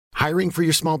Hiring for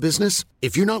your small business?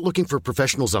 If you're not looking for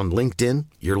professionals on LinkedIn,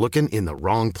 you're looking in the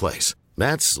wrong place.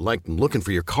 That's like looking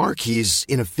for your car keys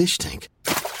in a fish tank.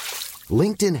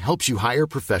 LinkedIn helps you hire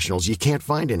professionals you can't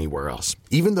find anywhere else,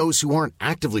 even those who aren't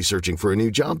actively searching for a new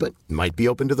job but might be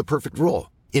open to the perfect role.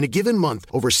 In a given month,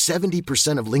 over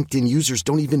 70% of LinkedIn users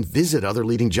don't even visit other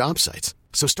leading job sites.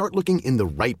 So start looking in the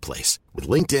right place. With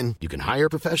LinkedIn, you can hire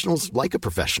professionals like a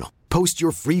professional. Post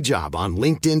your free job on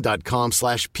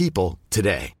linkedin.com/people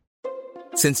today.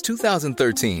 Since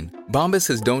 2013, Bombas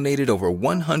has donated over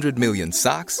 100 million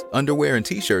socks, underwear, and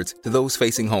T-shirts to those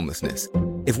facing homelessness.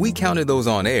 If we counted those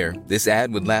on air, this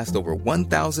ad would last over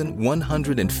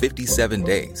 1,157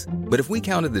 days. But if we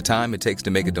counted the time it takes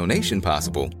to make a donation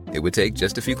possible, it would take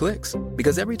just a few clicks.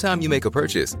 Because every time you make a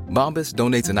purchase, Bombas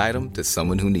donates an item to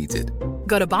someone who needs it.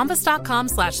 Go to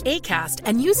bombas.com/ACAST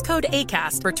and use code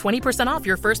ACAST for 20% off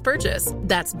your first purchase.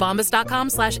 That's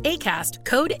bombas.com/ACAST,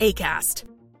 code ACAST.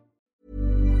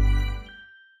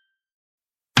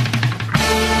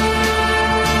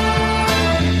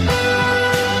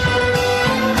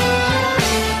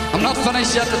 I'm not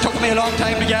finished yet. It took me a long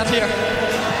time to get here.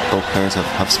 Both players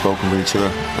have spoken with each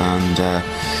other,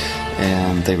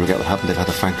 and they regret what happened. They've had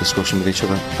a frank discussion with each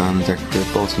other, and they're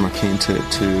both of them are keen to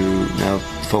now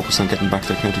focus on getting back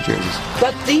their county jerseys.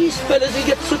 That these fellas will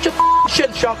get such a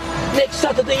shell shock next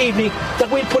Saturday evening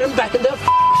that we'll put them back in their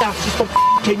asses for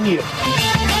 10 years.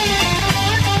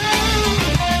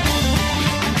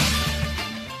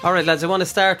 All right, lads, I want to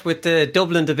start with the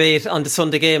Dublin debate on the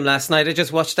Sunday game last night. I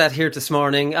just watched that here this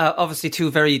morning. Obviously, two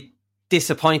very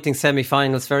disappointing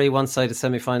semi-finals, very one-sided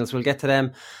semi-finals. We'll get to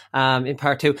them in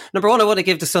part two. Number one, I want to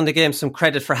give the Sunday game some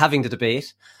credit for having the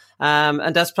debate,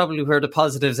 and that's probably where the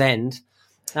positives end.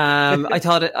 I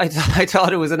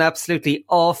thought it was an absolutely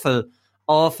awful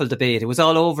debate. It was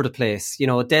all over the place. You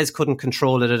know, Des couldn't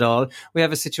control it at all. We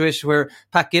have a situation where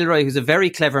Pat Gilroy, who's a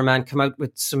very clever man, come out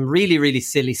with some really, really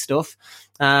silly stuff.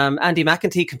 Andy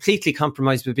McEntee completely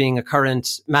compromised with being a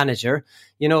current manager.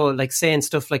 You know, like saying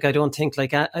stuff like, I don't think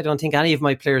any of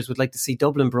my players would like to see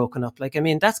Dublin broken up. Like, I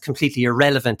mean, that's completely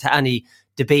irrelevant to any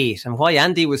debate. And why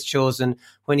Andy was chosen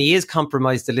when he is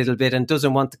compromised a little bit and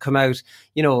doesn't want to come out,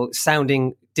 you know,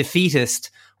 sounding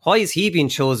defeatist. Why is he being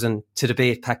chosen to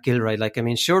debate Pat Gilroy? Like, I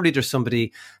mean, surely there's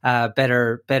somebody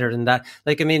better than that.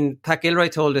 Like, I mean, Pat Gilroy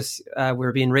told us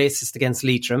we're being racist against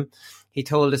Leitrim. He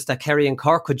told us that Kerry and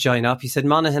Cork could join up. He said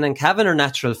Monaghan and Cavan are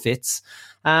natural fits.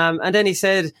 And then he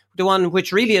said the one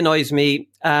which really annoys me,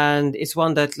 and it's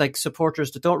one that like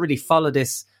supporters that don't really follow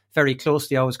this very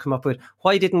closely always come up with,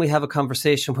 why didn't we have a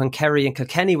conversation when Kerry and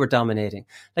Kilkenny were dominating?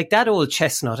 Like that old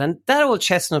chestnut. And that old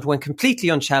chestnut went completely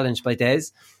unchallenged by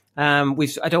Des. I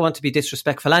don't want to be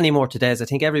disrespectful anymore to Des. I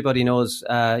think everybody knows,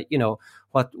 you know,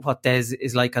 what Des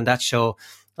is like on that show.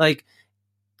 Like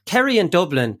Kerry and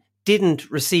Dublin didn't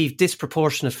receive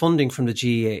disproportionate funding from the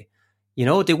GAA. You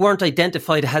know, they weren't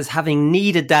identified as having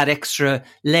needed that extra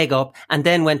leg up and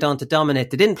then went on to dominate.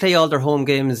 They didn't play all their home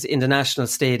games in the National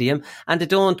Stadium, and they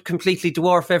don't completely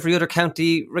dwarf every other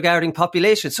county regarding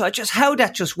population. So how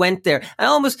that just went there. I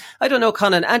don't know,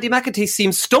 Conan, Andy McEntee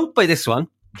seems stumped by this one.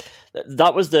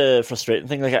 That was the frustrating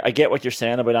thing. Like, I get what you're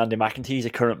saying about Andy McEntee. He's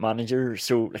a current manager.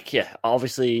 So, like, yeah,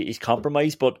 obviously he's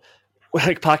compromised, but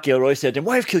like Pat Gilroy said, then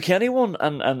why have Kilkenny won?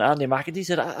 And Andy McEntee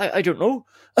said, I don't know.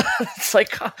 It's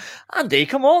like, Andy,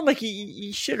 come on. Like,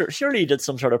 he surely did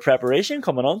some sort of preparation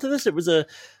coming onto this. It was a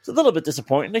little bit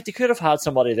disappointing. Like, they could have had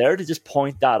somebody there to just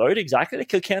point that out exactly. Like,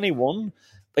 Kilkenny won,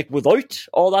 like, without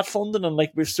all that funding, and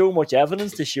like, we've so much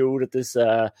evidence to show that this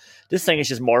thing is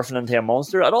just morphing into a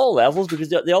monster at all levels. Because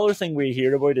the other thing we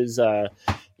hear about is,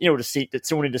 you know,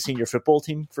 it's only the senior football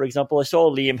team. For example, I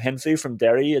saw Liam Hinfey from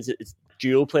Derry, it's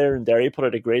dual player in Derry, put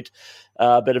out a great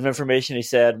bit of information. He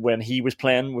said when he was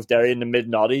playing with Derry in the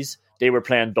mid-noughties, they were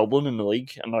playing Dublin in the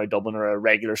league, and now Dublin are a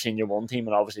regular senior one team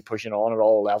and obviously pushing on at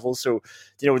all levels. So,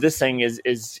 you know, this thing is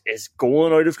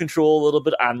going out of control a little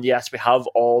bit, and yes, we have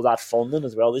all that funding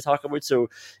as well they talk about. So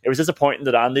it was disappointing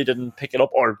that Andy didn't pick it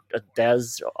up, or Des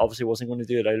obviously wasn't going to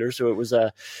do it either. So it was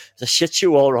a shit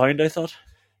show all around, I thought.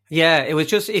 Yeah, it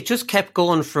just kept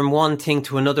going from one thing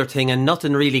to another thing, and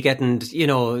nothing really getting, you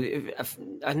know,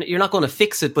 you're not going to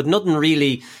fix it, but nothing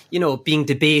really, you know, being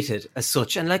debated as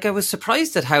such. And like, I was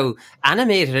surprised at how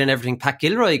animated and everything Pat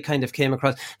Gilroy kind of came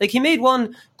across. Like, he made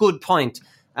one good point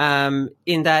in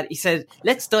that he said,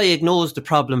 let's diagnose the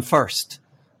problem first.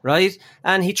 Right?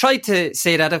 And he tried to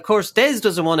say that. Of course, Des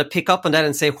doesn't want to pick up on that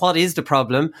and say, what is the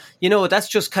problem? You know, that's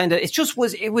just kind of,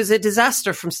 it was a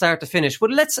disaster from start to finish.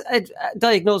 But let's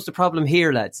diagnose the problem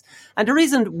here, lads. And there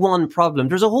isn't one problem.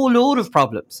 There's a whole load of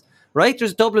problems right?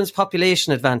 There's Dublin's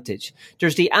population advantage.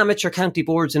 There's the amateur county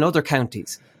boards in other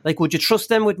counties. Like, would you trust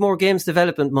them with more games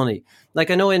development money?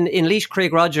 Like, I know in Laois,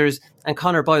 Craig Rogers and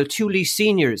Conor Boyle, 2 Laois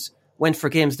seniors went for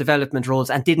games development roles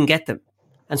and didn't get them.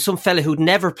 And some fella who'd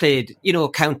never played, a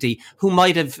county, who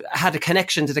might have had a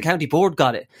connection to the county board,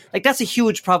 got it. Like, that's a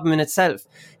huge problem in itself.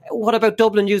 What about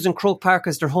Dublin using Croke Park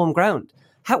as their home ground?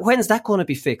 When's that going to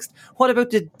be fixed? What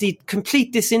about the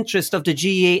complete disinterest of the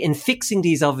GAA in fixing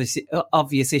these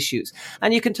obvious issues?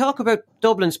 And you can talk about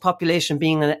Dublin's population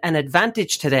being an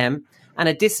advantage to them and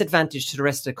a disadvantage to the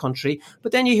rest of the country.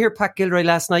 But then you hear Pat Gilroy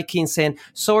last night, Keane, saying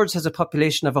Swords has a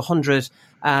population of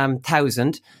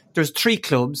 100,000. There's 3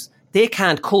 clubs. They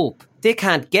can't cope. They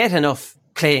can't get enough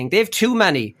playing. They have too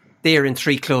many there in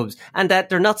 3 clubs, and that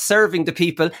they're not serving the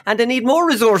people, and they need more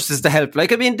resources to help.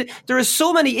 Like, I mean, there are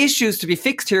so many issues to be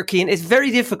fixed here, Keane. It's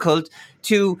very difficult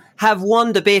to have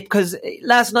one debate, because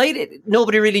last night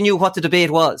nobody really knew what the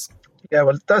debate was. Yeah,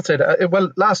 well, that's it.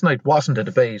 Well, last night wasn't a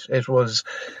debate. It was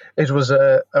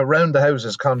a round the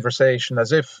houses conversation,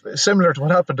 as if similar to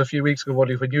what happened a few weeks ago,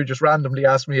 Wooly, when you just randomly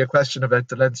asked me a question about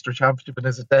the Leinster Championship and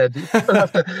is it dead.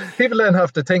 People then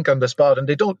have to think on the spot, and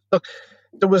they don't look.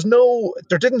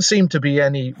 There didn't seem to be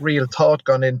any real thought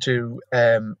gone into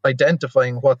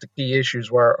identifying what the key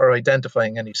issues were or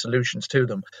identifying any solutions to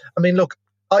them. I mean, look,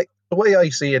 the way I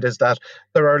see it is that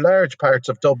there are large parts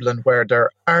of Dublin where there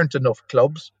aren't enough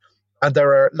clubs. And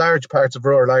there are large parts of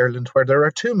rural Ireland where there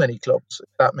are too many clubs, if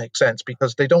that makes sense,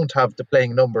 because they don't have the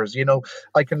playing numbers.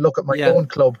 I can look at my own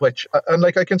club, I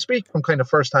can speak from kind of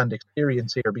first-hand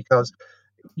experience here, because,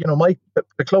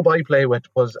 the club I play with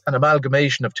was an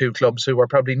amalgamation of 2 clubs who were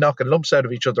probably knocking lumps out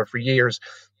of each other for years.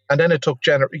 And then it took,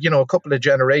 a couple of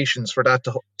generations for that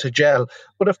to gel.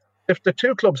 But if the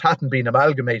 2 clubs hadn't been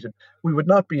amalgamated, we would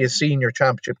not be a senior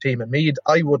championship team in Meath.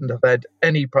 I wouldn't have had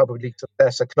any probably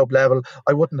success at club level.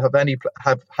 I wouldn't have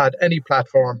had any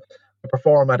platform to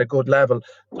perform at a good level.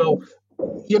 So,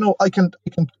 I can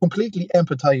completely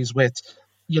empathise with,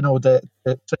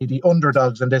 the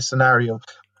underdogs in this scenario.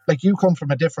 Like, you come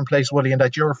from a different place, Willie, and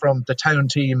that you're from the town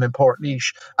team in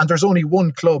Portlaoise, and there's only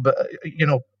one club,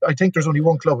 I think there's only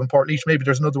one club in Portlaoise, maybe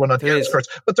there's another one on the outskirts,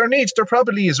 but there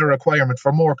probably is a requirement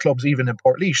for more clubs even in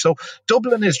Portlaoise. So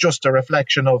Dublin is just a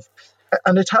reflection of,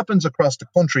 and it happens across the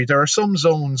country, there are some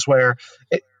zones where,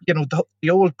 the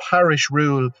old parish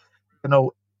rule,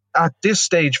 at this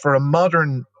stage for a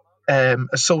modern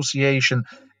association,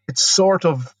 it's sort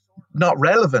of not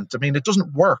relevant. I mean, it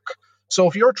doesn't work. So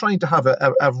if you're trying to have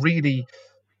a really,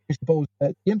 I suppose,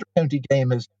 the inter-county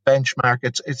game is benchmark.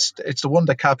 It's the one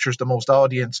that captures the most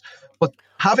audience. But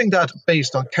having that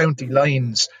based on county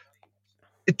lines,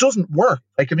 it doesn't work.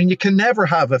 Like, I mean, you can never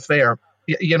have a fair,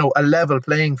 a level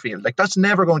playing field. Like, that's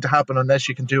never going to happen unless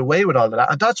you can do away with all of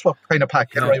that. And that's what kind of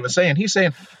Pat Gilroy was saying. He's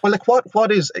saying, well, like,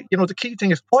 what is, the key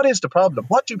thing is, what is the problem?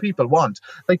 What do people want?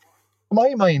 Like, in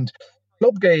my mind,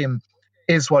 club game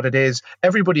is what it is.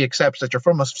 Everybody accepts that you're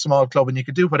from a small club and you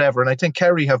can do whatever. And I think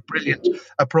Kerry have brilliant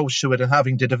approach to it, and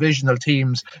having the divisional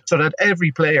teams so that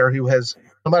every player who has,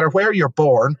 no matter where you're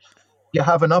born, you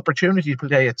have an opportunity to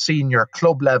play at senior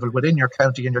club level within your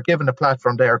county, and you're given a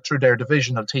platform there through their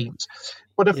divisional teams.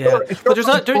 But if you're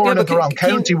born in the wrong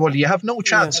county, well, you have no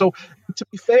chance. So to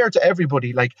be fair to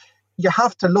everybody, like, you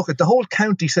have to look at the whole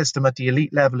county system at the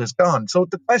elite level is gone. So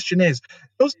the question is,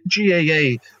 does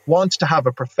the GAA want to have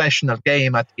a professional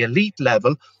game at the elite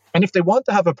level? And if they want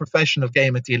to have a professional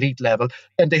game at the elite level,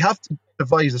 then they have to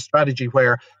devise a strategy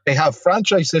where they have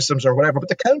franchise systems or whatever. But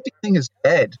the county thing is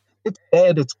dead. It's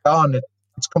dead. It's gone.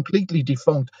 It's completely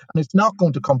defunct, and it's not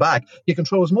going to come back. You can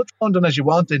throw as much funding as you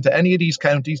want into any of these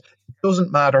counties. It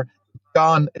doesn't matter. It's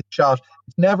gone. It's shot.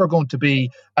 It's never going to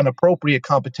be an appropriate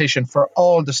competition for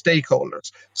all the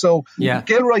stakeholders. So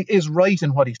Gilroy is right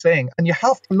in what he's saying. And you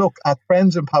have to look at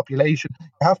trends in population.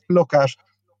 You have to look at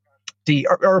the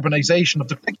urbanisation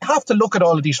of you have to look at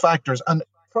all of these factors. And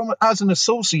as an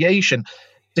association,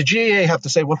 the GAA have to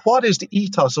say, well, what is the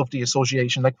ethos of the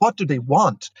association? Like, what do they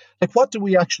want? Like, what do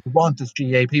we actually want as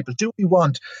GAA people? Do we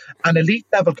want an elite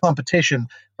level competition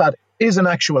that is an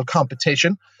actual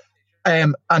competition?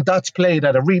 And that's played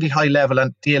at a really high level,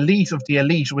 and the elite of the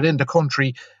elite within the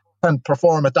country can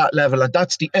perform at that level, and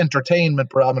that's the entertainment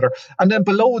parameter. And then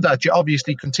below that, you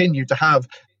obviously continue to have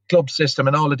club system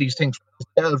and all of these things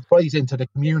delve right into the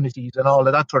communities and all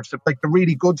of that sort of stuff, like the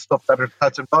really good stuff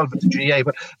that's involved with the GAA.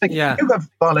 But you have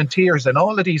volunteers in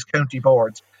all of these county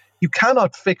boards. You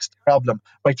cannot fix the problem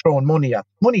by throwing money at.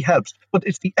 Money helps, but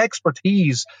it's the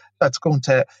expertise that's going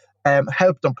to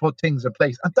help them put things in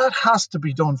place. And that has to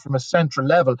be done from a central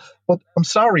level. But I'm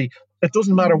sorry, It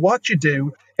doesn't matter what you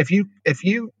do. If you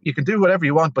can do whatever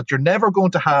you want, but you're never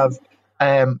going to have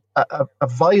a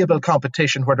viable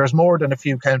competition where there's more than a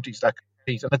few counties that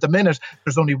compete. And at the minute,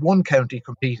 there's only one county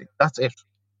competing. That's it.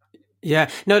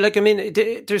 Yeah, no, like, I mean,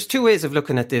 there's two ways of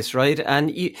looking at this, right?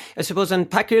 And I suppose, and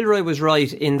Pat Gilroy was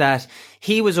right in that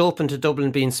he was open to Dublin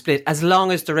being split as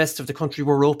long as the rest of the country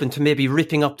were open to maybe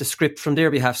ripping up the script from their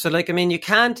behalf. So, like, I mean, you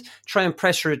can't try and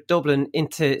pressure Dublin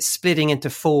into splitting into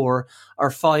 4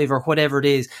 or 5 or whatever it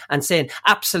is and saying,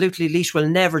 absolutely, Laois will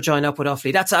never join up with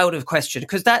Offaly. That's out of question,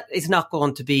 because that is not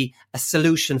going to be a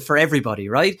solution for everybody,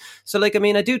 right? So, like, I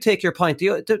mean, I do take your point.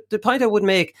 The point I would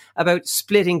make about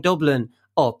splitting Dublin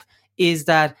up is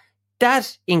that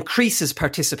increases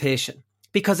participation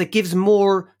because it gives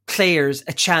more players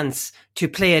a chance to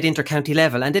play at intercounty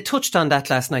level. And they touched on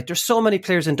that last night. There's so many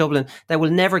players in Dublin that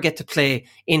will never get to play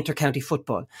intercounty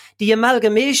football. The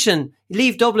amalgamation,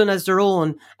 leave Dublin as their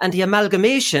own, and the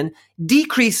amalgamation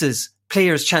decreases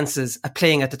players' chances at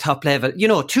playing at the top level.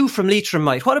 2 from Leitrim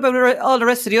might. What about all the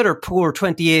rest of the other poor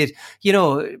 28,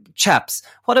 chaps?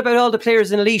 What about all the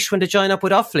players in Laois when they join up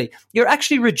with Offaly? You're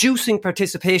actually reducing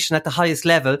participation at the highest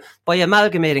level by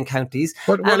amalgamating counties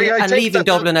and leaving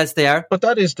Dublin as they are. But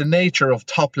that is the nature of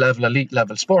top level, elite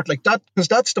level sport. Like that, because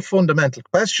that's the fundamental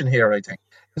question here, I think.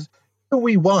 Do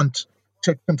we want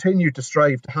to continue to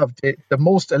strive to have the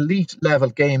most elite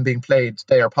level game being played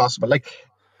there possible?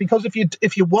 Because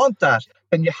if you want that,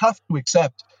 then you have to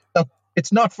accept that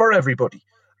it's not for everybody.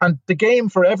 And the game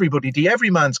for everybody, the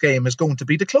everyman's game, is going to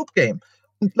be the club game.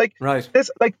 Right.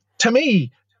 To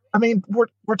me, I mean,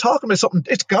 we're talking about something,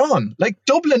 it's gone. Like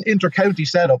Dublin intercounty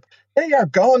setup, they are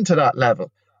gone to that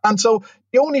level. And so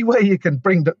the only way you can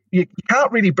you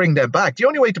can't really bring them back. The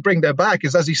only way to bring them back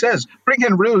is, as he says, bring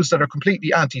in rules that are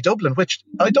completely anti-Dublin, which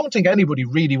I don't think anybody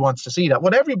really wants to see that.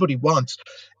 What everybody wants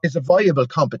is a viable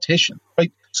competition,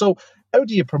 right? So how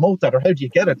do you promote that, or how do you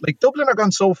get it? Like Dublin are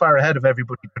gone so far ahead of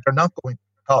everybody, but they're not going to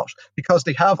be caught because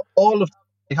they have all of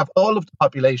the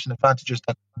population advantages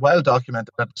that are well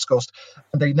documented and discussed,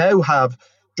 and they now have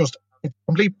just a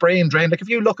complete brain drain. Like if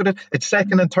you look at it, it's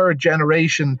second and third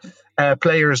generation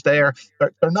players there.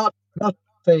 They're not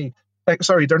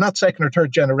second or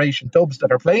third generation Dubs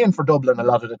that are playing for Dublin a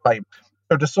lot of the time.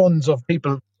 They're the sons of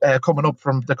people coming up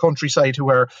from the countryside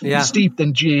who are steeped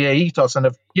in GAA ethos, and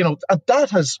that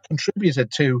has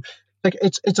contributed to, like,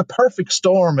 it's a perfect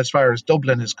storm as far as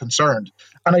Dublin is concerned.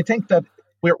 And I think that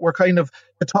we're kind of,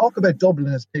 to talk about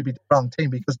Dublin is maybe the wrong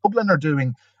thing, because Dublin are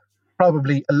doing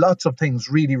probably lots of things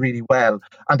really, really well,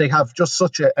 and they have just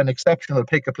such an exceptional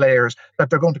pick of players that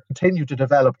they're going to continue to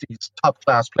develop these top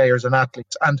class players and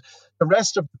athletes, and the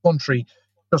rest of the country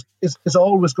just is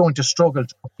always going to struggle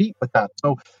to compete with that.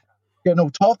 So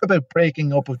talk about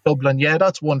breaking up of Dublin,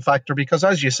 that's one factor, because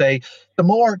as you say, the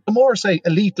more say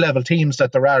elite level teams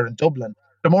that there are in Dublin,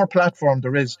 the more platform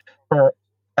there is for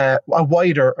a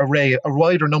wider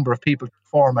number of people to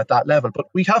perform at that level. But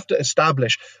we have to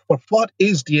establish, what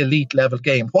is the elite level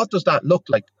game? What does that look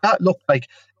like? That look like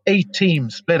 8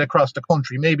 teams split across the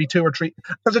country, maybe 2 or 3,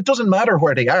 because it doesn't matter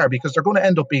where they are, because they're going to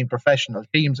end up being professional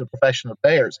teams and professional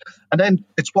players. And then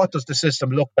it's, what does the system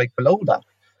look like below that?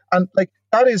 And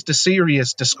that is the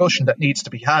serious discussion that needs to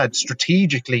be had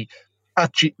strategically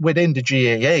within the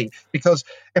GAA, because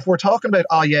if we're talking about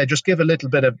just give a little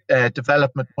bit of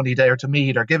development money there to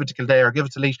Meath, or give it to Kildare, or give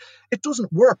it to Laois, it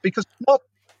doesn't work, because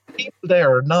people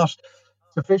there are not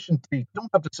don't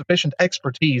have the sufficient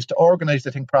expertise to organise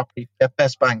the thing properly to get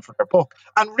best bang for their buck.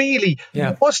 And really,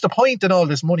 what's the point in all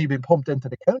this money being pumped into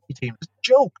the county teams? It's a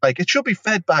joke. It should be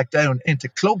fed back down into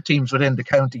club teams within the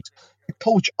counties to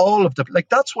coach all of the,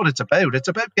 that's what it's about. It's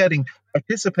about getting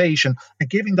participation and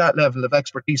giving that level of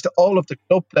expertise to all of the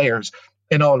club players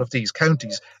in all of these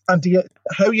counties. And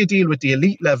how you deal with the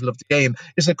elite level of the game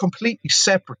is a completely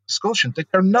separate discussion.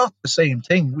 They're not the same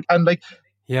thing. And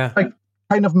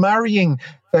kind of marrying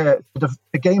the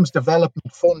game's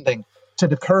development funding to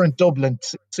the current Dublin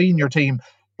senior team,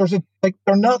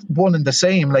 they're not one and the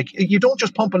same. You don't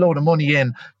just pump a load of money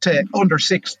in to under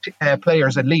 6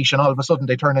 players at Laois and all of a sudden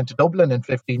they turn into Dublin in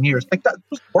 15 years. That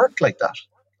doesn't work like that.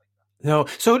 No.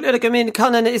 So,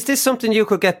 Conan, is this something you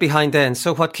could get behind then?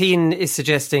 So what Keane is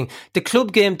suggesting, the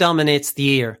club game dominates the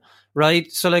year,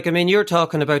 right? So, you're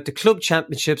talking about the club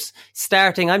championships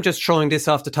starting, I'm just throwing this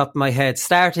off the top of my head,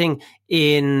 starting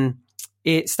in,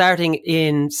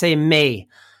 say, May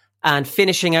and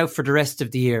finishing out for the rest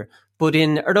of the year. But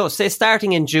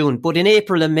starting in June, but in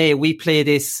April and May, we play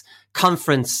this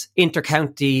conference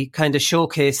intercounty kind of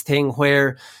showcase thing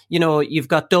where, you've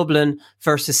got Dublin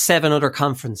versus 7 other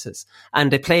conferences, and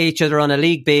they play each other on a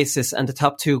league basis, and the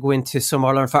top 2 go into some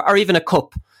All-Ireland or even a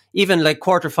cup even like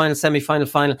quarter-final, semi-final,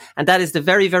 final. And that is the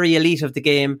very, very elite of the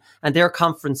game and their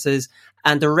conferences,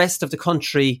 and the rest of the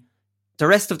country, the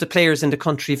rest of the players in the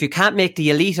country. If you can't make the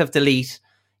elite of the elite,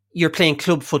 you're playing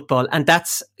club football, and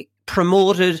that's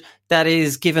promoted. That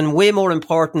is given way more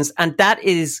importance, and that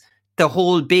is the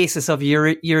whole basis of your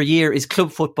year is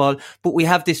club football. But we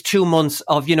have this 2 months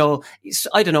of,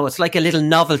 I don't know, it's like a little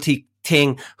novelty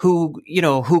thing. Who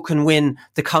can win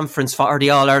the conference or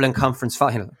the All Ireland conference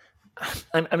final?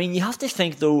 I mean, you have to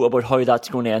think though about how that's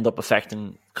going to end up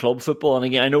affecting club football. And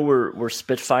again, I know we're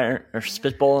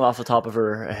spitballing off the top of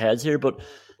our heads here, but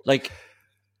like,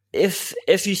 if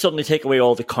you suddenly take away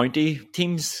all the county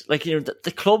teams, like,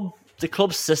 the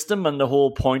club system and the whole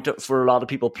point for a lot of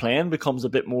people playing becomes a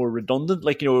bit more redundant.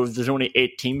 Like, there's only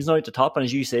 8 teams now at the top, and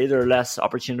as you say, there are less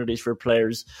opportunities for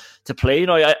players to play.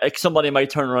 Somebody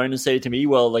might turn around and say to me,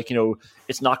 well, like,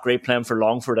 it's not great playing for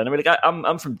Longford anyway. Like,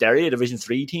 I'm from Derry, a Division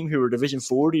 3 team who were Division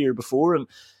 4 the year before, and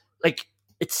like,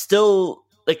 it's still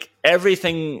like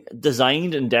everything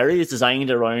designed in Derry is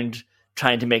designed around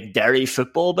trying to make Derry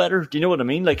football better. Do you know what I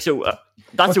mean? Like, so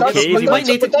that's okay. We might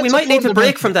need to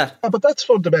break from that. But that's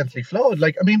fundamentally flawed.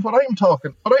 Like, I mean,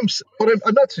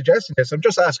 I'm not suggesting this. I'm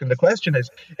just asking the question is,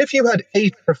 if you had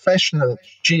 8 professional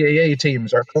GAA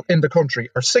teams or in the country,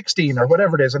 or 16 or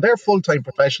whatever it is, and they're full-time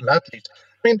professional athletes,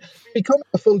 I mean, becoming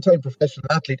a full-time professional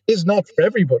athlete is not for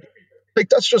everybody. Like,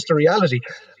 that's just a reality.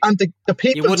 And the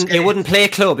people's game, you wouldn't play a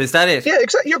club, is that it? Yeah,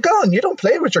 exactly. You're gone. You don't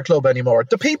play with your club anymore.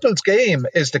 The people's game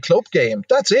is the club game.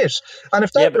 That's it. And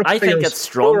if that requires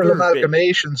plural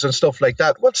amalgamations and stuff like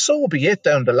that, well, so be it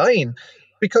down the line.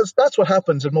 Because that's what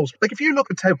happens in most... Like, if you look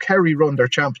at how Kerry run their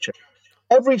championship,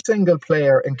 every single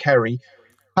player in Kerry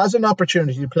has an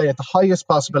opportunity to play at the highest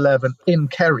possible level in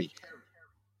Kerry.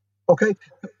 Okay?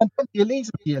 And the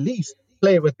elite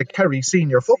play with the Kerry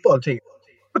senior football team.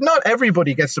 But not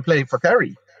everybody gets to play for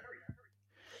Kerry.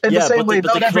 In the same way,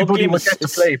 not everybody will get to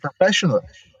play professional.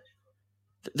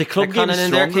 The club game is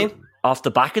stronger off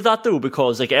the back of that, though,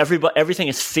 because like everything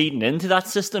is feeding into that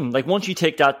system. Like, once you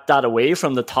take that away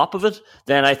from the top of it,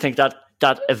 then I think that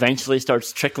eventually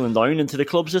starts trickling down into the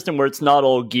club system, where it's not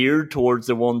all geared towards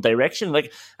the one direction.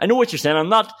 Like, I know what you're saying. I'm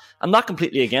not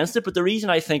completely against it, but the reason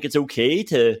I think it's okay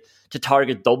to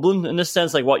target Dublin in this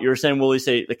sense, like what you're saying, will you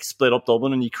say, like, split up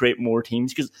Dublin and you create more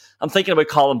teams? Because I'm thinking about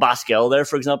Colin Baskell there,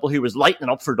 for example, who was lighting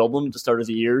up for Dublin at the start of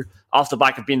the year off the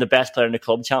back of being the best player in the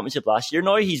club championship last year.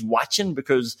 Now he's watching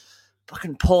because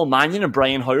fucking Paul Mannion and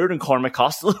Brian Howard and Cormac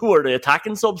Costello were the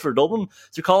attacking subs for Dublin.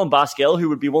 So Colin Baskell, who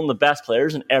would be one of the best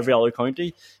players in every other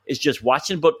county, is just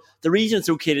watching. But the reason it's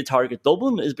okay to target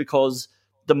Dublin is because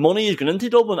the money is going into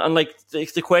Dublin, and like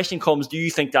the question comes, do you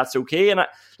think that's okay? And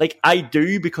I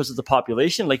do, because of the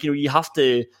population. Like, you have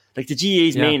to, like, the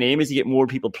GAA's main aim is to get more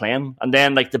people playing, and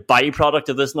then like the byproduct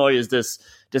of this now is this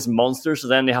monster. So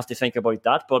then they have to think about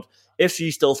that. But if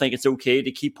you still think it's okay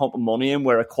to keep pumping money in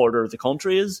where a quarter of the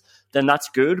country is, then that's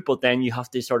good. But then you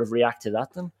have to sort of react to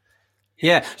that then.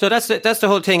 Yeah, so that's the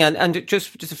whole thing, and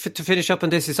just to finish up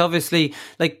on this, is obviously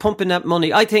like pumping that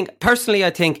money. I think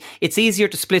it's easier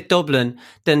to split Dublin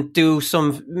than do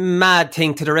some mad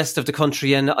thing to the rest of the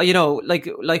country. And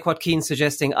like what Keane's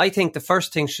suggesting, I think the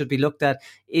first thing should be looked at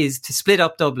is to split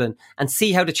up Dublin and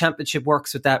see how the championship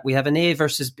works with that. We have an A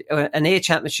versus an A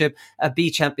championship, a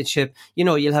B championship.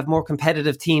 You'll have more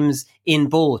competitive teams in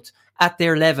both at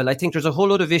their level. I think there's a whole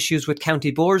lot of issues with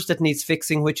county boards that needs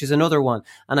fixing, which is another one.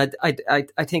 And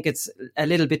I think it's a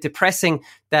little bit depressing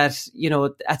that,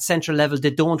 at central level, they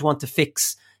don't want to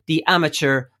fix the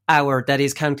amateur hour that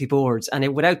is county boards.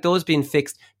 And without those being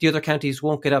fixed, the other counties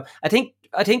won't get up. I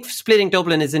think splitting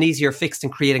Dublin is an easier fix than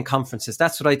creating conferences.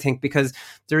 That's what I think, because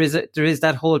there is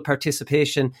that whole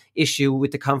participation issue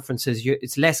with the conferences.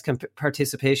 It's less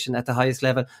participation at the highest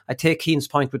level. I take Keane's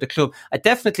point with the club. I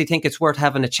definitely think it's worth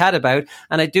having a chat about,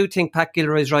 and I do think Pat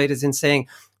Gilroy's right as in saying,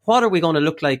 what are we going to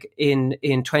look like in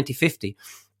 2050?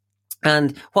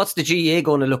 And what's the GAA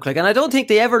going to look like? And I don't think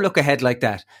they ever look ahead like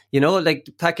that. Like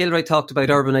Pat Gilroy talked about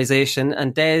urbanisation,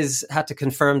 and Des had to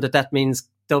confirm that means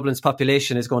Dublin's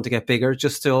population is going to get bigger,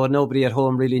 just so nobody at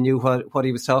home really knew what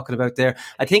he was talking about there.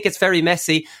 I think it's very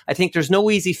messy. I think there's no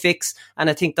easy fix,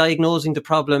 and I think diagnosing the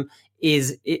problem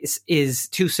is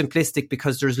too simplistic,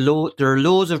 because there are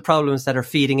loads of problems that are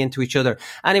feeding into each other.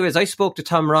 Anyways, I spoke to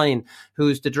Tom Ryan,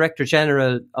 who's the Director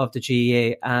General of the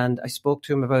GAA, and I spoke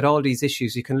to him about all these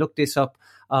issues. You can look this up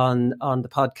on the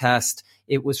podcast.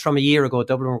 It was from a year ago.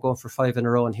 Dublin were going for 5 in a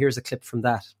row, and here's a clip from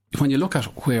that. When you look at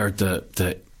where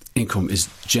the income is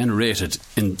generated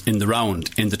in the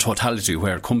round, in the totality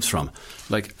where it comes from,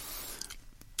 like,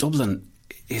 Dublin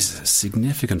is a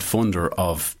significant funder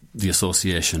of the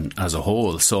association as a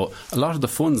whole. So a lot of the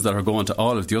funds that are going to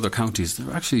all of the other counties,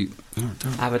 they're actually...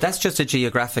 but that's just a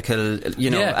geographical,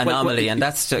 anomaly, and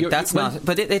that's not...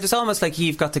 But it's almost like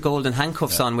you've got the golden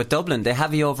handcuffs on with Dublin. They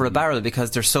have you over a barrel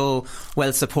because they're so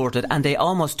well supported, and they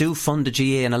almost do fund the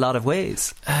GA in a lot of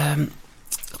ways.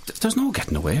 There's no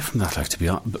getting away from that, like, to be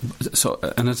honest. So,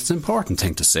 and it's an important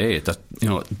thing to say that,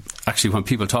 actually when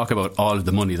people talk about all of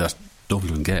the money that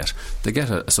Dublin get, they get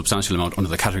a substantial amount under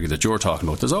the category that you're talking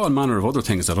about. There's all manner of other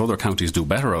things that other counties do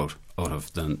better out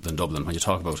of than Dublin. When you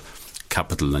talk about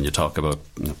capital and you talk about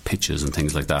pitches and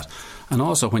things like that, and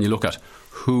also when you look at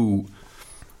who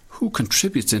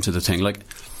contributes into the thing, like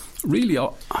really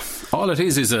all it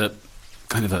is a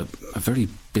kind of a very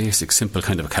basic, simple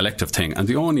kind of a collective thing, and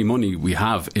the only money we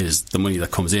have is the money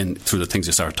that comes in through the things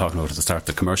you started talking about at the start,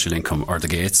 the commercial income or the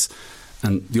gates,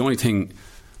 and the only thing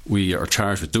we are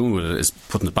charged with doing with it is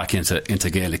putting it back into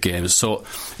Gaelic games. So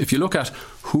if you look at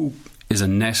who is a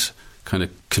net kind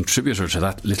of contributor to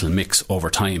that little mix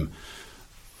over time,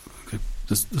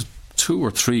 there's 2 or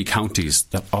 3 counties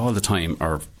that all the time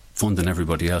are funding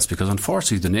everybody else, because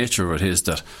unfortunately the nature of it is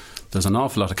that there's an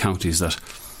awful lot of counties that...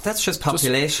 That's just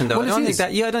population, though. I don't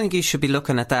think you should be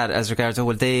looking at that as regards,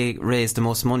 they raise the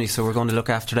most money, so we're going to look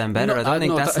after them better. I don't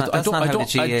think that's not how the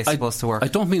GA is supposed to work. I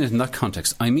don't mean it in that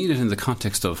context. I mean it in the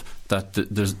context of that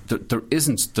there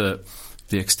isn't the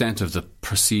extent of the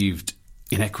perceived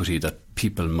inequity that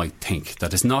people might think.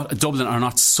 That is not... Dublin are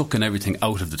not sucking everything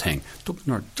out of the thing.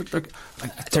 Dublin are...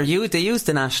 They use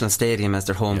the National Stadium as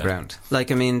their home ground.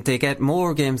 Like, I mean, they get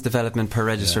more games development per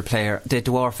registered player. They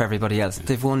dwarf everybody else.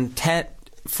 They've won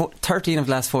 13 of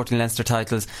the last 14 Leinster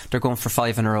titles. They're going for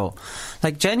 5 in a row.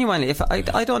 Like, genuinely,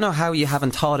 I don't know how you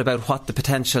haven't thought about what the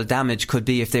potential damage could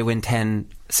be if they win 10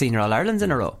 Senior All-Irelands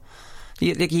in a row.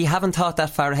 You haven't thought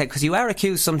that far ahead, because you are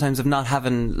accused sometimes of not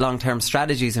having long-term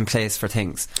strategies in place for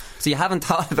things. So you haven't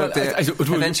thought about the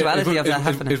eventuality of that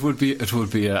happening. It would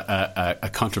be a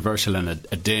controversial and a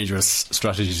dangerous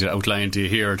strategy to outline to you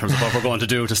here in terms of what we're going to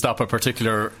do to stop a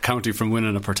particular county from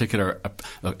winning a particular...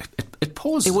 It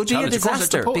poses... It would be a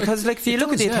disaster, because if you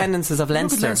look at the attendances of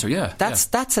Leinster,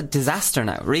 that's a disaster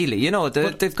now, really.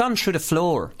 They've gone through the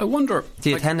floor. I wonder...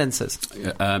 The attendances.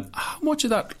 How much of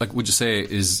that, would you say,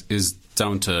 is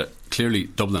down to... Clearly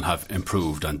Dublin have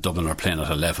improved, and Dublin are playing at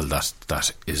a level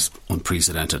that is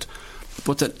unprecedented,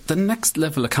 but the next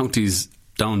level of counties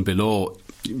down below,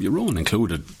 your own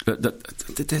included,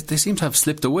 they seem to have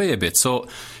slipped away a bit. So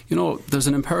there's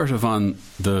an imperative on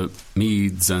the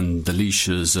Meads and the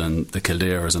Laoishes and the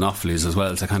Kildares and Offaly's as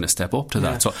well to kind of step up to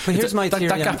that. So but here's my theory.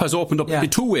 That gap has opened up in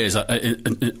 2 ways.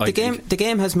 The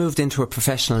game has moved into a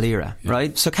professional era,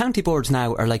 right? So county boards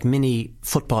now are like mini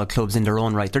football clubs in their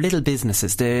own right. They're little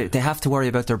businesses. They have to worry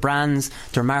about their brands,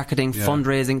 their marketing,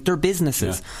 fundraising. They're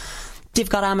businesses. They've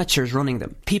got amateurs running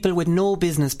them. People with no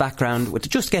business background would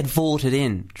just get voted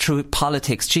in through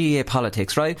politics, GAA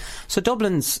politics, right? So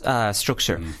Dublin's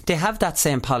structure, they have that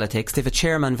same politics. They have a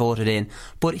chairman voted in,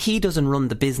 but he doesn't run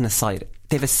the business side.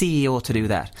 They have a CEO to do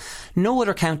that. No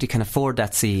other county can afford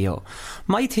that CEO.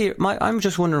 I'm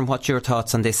just wondering what your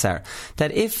thoughts on this are.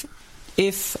 That if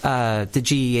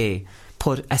the GAA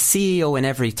put a CEO in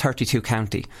every 32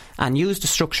 county and use the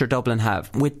structure Dublin have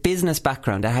with business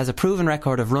background that has a proven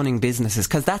record of running businesses,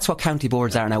 because that's what county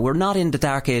boards are now. We're not in the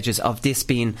dark ages of this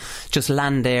being just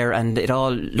land there and it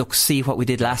all see what we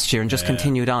did last year and just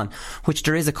continued on, which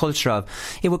there is a culture of.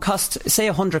 It would cost, say,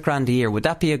 100 grand a year. Would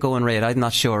that be a going rate? I'm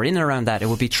not sure. In and around that, it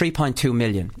would be 3.2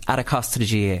 million at a cost to the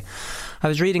GAA. I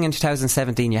was reading in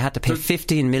 2017 you had to pay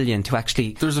 15 million to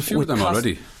actually... There's a few of them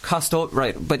already.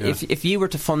 Right, but if you were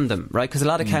to fund them, right, because a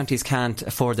lot of counties can't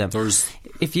afford them.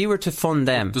 If you were to fund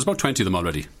them... There's about 20 of them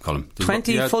already, Colin.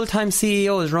 20 full-time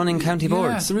CEOs running county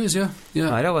boards? Yeah, there is, yeah.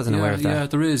 I wasn't aware of that. Yeah,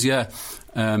 there is, yeah.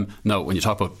 Now, when you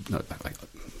talk about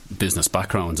business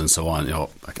backgrounds and so on,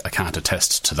 I can't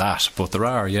attest to that, but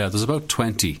there's about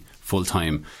 20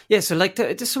 full-time. Yeah, so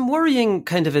there's some worrying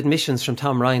kind of admissions from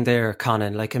Tom Ryan there,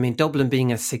 Conan. Dublin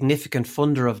being a significant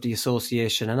funder of the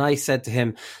association, and I said to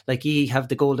him, you have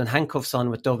the golden handcuffs on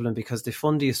with Dublin because they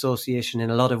fund the association in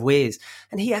a lot of ways,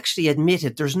 and he actually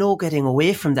admitted there's no getting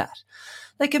away from that.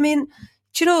 It's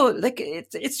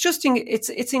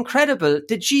incredible.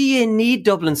 The GA need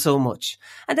Dublin so much,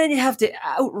 and then you have the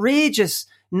outrageous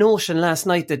notion last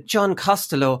night that John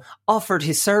Costello offered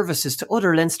his services to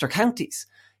other Leinster counties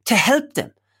to help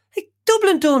them.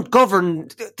 Dublin don't govern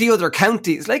the other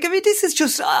counties. Like, I mean, this is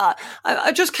just,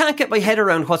 I just can't get my head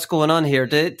around what's going on here.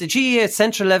 The GAA at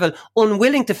central level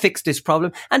unwilling to fix this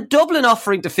problem, and Dublin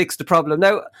offering to fix the problem.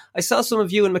 Now, I saw some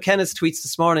of Ewan McKenna's tweets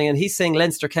this morning, and he's saying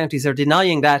Leinster counties are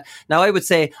denying that. Now, I would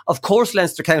say, of course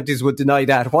Leinster counties would deny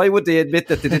that. Why would they admit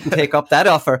that they didn't take up that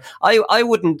offer? I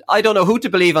wouldn't, I don't know who to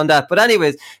believe on that. But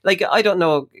anyways, like, I don't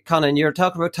know, Conan, you're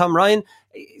talking about Tom Ryan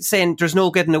saying there's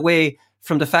no getting away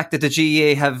from the fact that the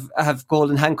GAA have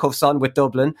golden handcuffs on with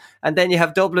Dublin, and then you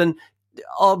have Dublin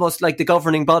almost like the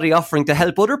governing body offering to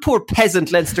help other poor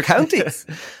peasant Leinster counties.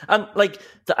 And like,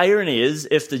 the irony is,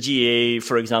 if the GAA,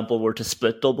 for example, were to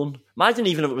split Dublin, imagine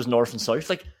even if it was north and south,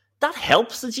 like, that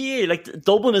helps the GAA. Like,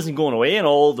 Dublin isn't going away, and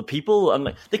all the people and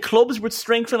like, the clubs would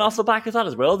strengthen off the back of that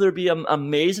as well. There'd be an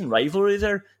amazing rivalry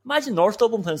there. Imagine North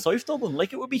Dublin playing South Dublin.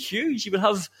 Like, it would be huge. You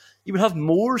would have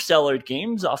more sellout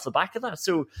games off the back of that.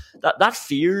 So that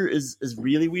fear is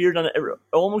really weird, and it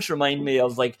almost reminded me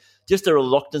of, like, just the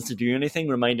reluctance to do anything.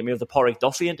 Reminded me of the Pádraig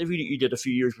Duffy interview that you did a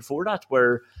few years before that,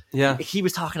 where he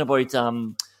was talking about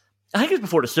I think it was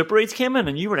before the Super 8s came in,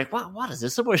 and you were like, what is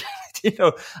this about? You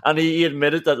know, and he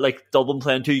admitted that, like, Dublin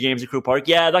playing 2 games at Croke Park,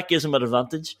 that gives him an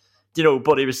advantage. You know,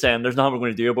 but he was saying there's nothing we're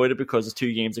going to do about it because it's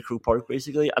 2 games at Croke Park,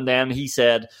 basically. And then he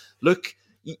said, look,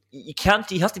 you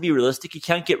have to be realistic. You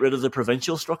can't get rid of the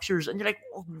provincial structures. And you're like,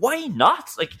 well, why not?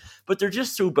 Like, but they're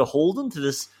just so beholden to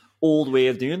this old way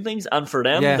of doing things. And for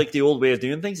them, like, the old way of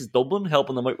doing things is Dublin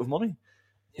helping them out with money.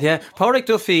 Yeah, Pádraig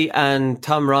Duffy and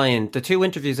Tom Ryan, the 2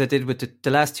 interviews I did with the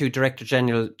last 2 Director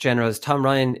Generals, Tom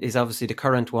Ryan is obviously the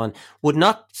current one, would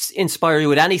not inspire you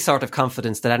with any sort of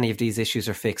confidence that any of these issues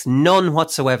are fixed. None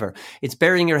whatsoever. It's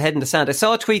burying your head in the sand. I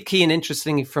saw a tweet, Cian,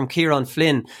 interestingly, from Kieran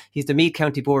Flynn. He's the Meath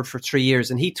County Board for 3 years,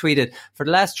 and he tweeted, for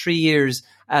the last 3 years,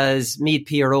 as Meath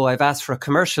PRO, I've asked for a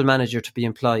commercial manager to be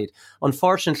employed.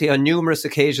 Unfortunately, on numerous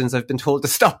occasions, I've been told to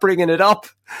stop bringing it up.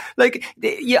 Like,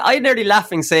 I'm nearly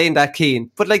laughing saying that, Cian,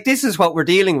 but like, this is what we're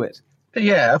dealing with.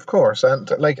 Yeah, of course, and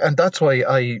that's why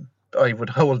I would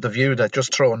hold the view that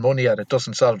just throwing money at it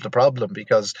doesn't solve the problem,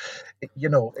 because, you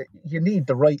know, you need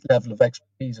the right level of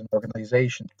expertise and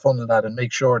organisation to funnel that and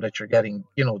make sure that you're getting,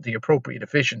 you know, the appropriate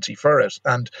efficiency for it.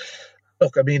 And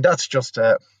look, I mean, that's just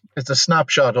it's a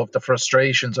snapshot of the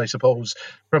frustrations, I suppose,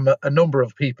 from a number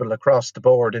of people across the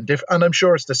board. And I'm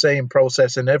sure it's the same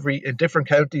process in different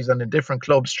counties and in different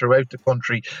clubs throughout the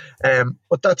country.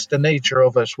 But that's the nature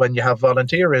of it when you have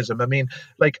volunteerism. I mean,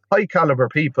 like, high caliber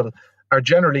people are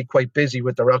generally quite busy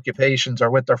with their occupations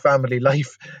or with their family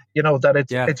life. You know, that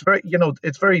it's very, you know,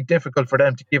 it's very difficult for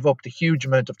them to give up the huge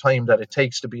amount of time that it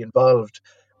takes to be involved,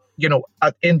 you know,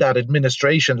 in that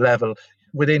administration level,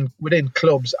 within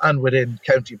clubs and within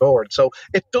county board. So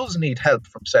it does need help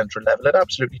from central level. It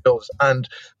absolutely does. And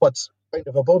what's kind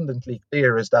of abundantly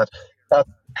clear is that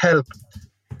help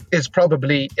is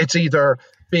it's either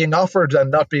being offered and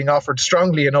not being offered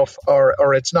strongly enough,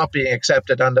 or it's not being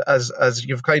accepted. And as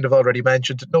you've kind of already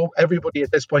mentioned, everybody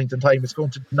at this point in time is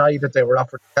going to deny that they were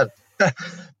offered help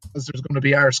because there's going to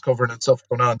be arse covering and stuff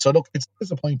going on. So look, it's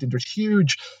disappointing. There's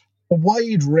a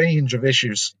wide range of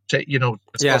issues to, you know,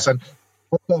 discuss. And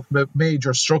we're talking about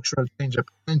major structural change of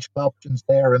potential options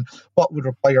there, and what would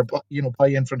require, you know,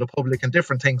 buy-in from the public and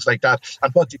different things like that,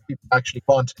 and what do people actually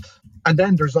want. And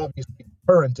then there's obviously the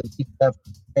current elite level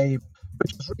game,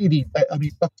 which is really, I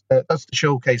mean, that's the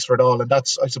showcase for it all, and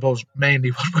that's, I suppose,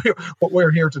 mainly what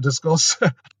we're here to discuss.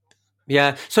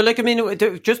 Yeah. So, like, I mean,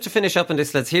 just to finish up on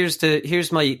this, lads,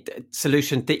 here's my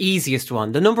solution, the easiest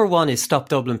one. The number one is stop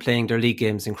Dublin playing their league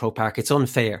games in Croke Park. It's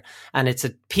unfair, and it's a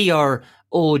PR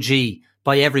OG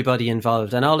by everybody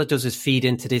involved, and all it does is feed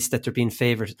into this that they're being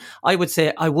favoured. I would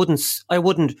say I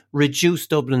wouldn't reduce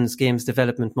Dublin's games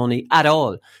development money at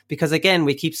all, because again,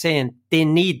 we keep saying they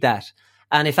need that.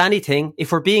 And if anything,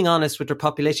 if we're being honest with their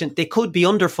population, they could be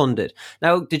underfunded.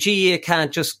 Now, the GAA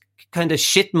can't just kind of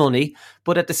shit money,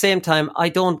 but at the same time,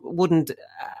 wouldn't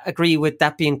agree with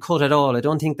that being cut at all. I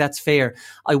don't think that's fair.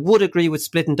 I would agree with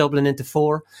splitting Dublin into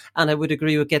 4, and I would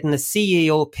agree with getting a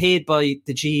CEO paid by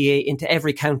the GAA into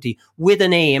every county with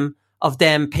an aim of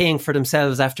them paying for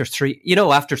themselves after 3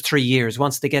 years,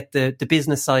 once they get the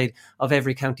business side of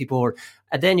every county board.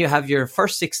 And then you have your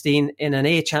first 16 in an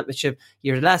A championship,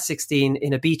 your last 16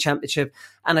 in a B championship.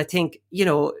 And I think, you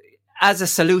know, as a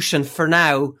solution for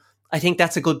now, I think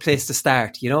that's a good place to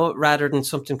start, you know, rather than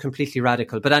something completely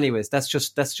radical. But anyways, that's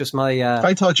just my.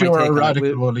 I thought you were a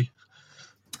radical, Wally.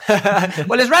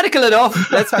 Well, it's radical enough.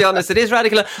 Let's be honest, it is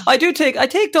radical. To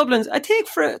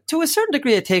a certain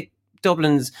degree, I take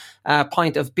Dublin's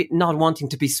point of not wanting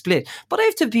to be split. But I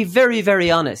have to be very,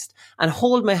 very honest and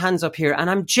hold my hands up here. And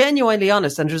I'm genuinely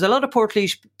honest. And there's a lot of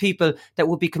Portlaoise people that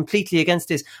would be completely against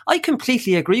this. I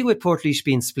completely agree with Portlaoise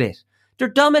being split. They're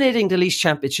dominating the Laois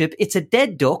Championship. It's a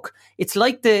dead duck. It's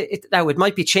like now it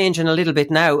might be changing a little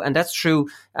bit now, and that's true.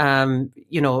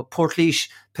 Portlaoise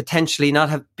potentially not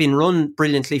have been run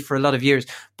brilliantly for a lot of years,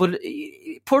 but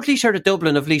Portlaoise are the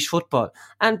Dublin of Laois football,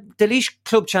 and the Laois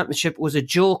Club Championship was a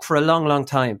joke for a long, long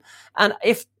time. And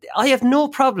if I have no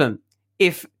problem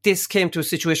if this came to a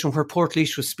situation where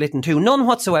Portlaoise was split in two, none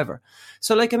whatsoever.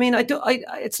 So,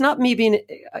 it's not me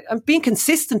I'm being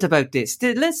consistent about this.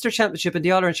 The Leinster Championship and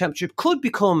the All-Ireland Championship could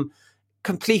become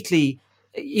completely,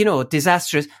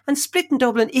 disastrous, and splitting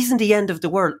Dublin isn't the end of the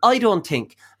world, I don't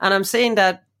think. And I'm saying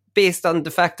that based on the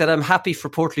fact that I'm happy for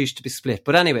Portlaoise to be split.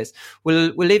 But anyways,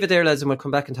 we'll leave it there, lads, and we'll come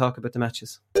back and talk about the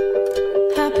matches.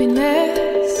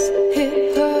 Happiness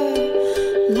hit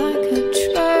her like a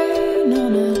train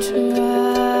on a track.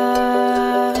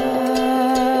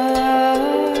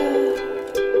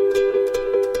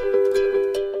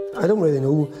 I don't really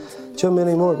know Jim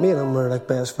anymore. Me and him were like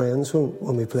best friends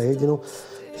when we played,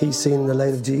 He's seen the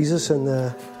light of Jesus, and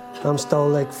I'm still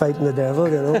like fighting the devil,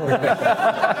 The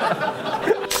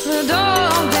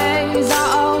dog days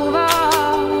are over.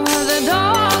 The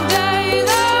dog days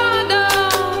are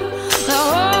done. The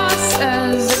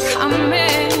horses are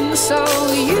coming, so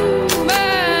you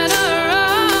better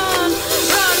run.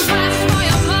 Run fast for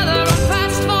your mother, run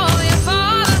fast for your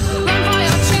father, run for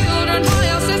your children, for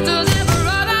your sisters and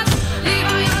brothers. Leave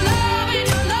all your love and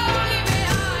your love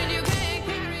behind. You can't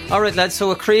carry. All right, lads,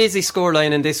 so a crazy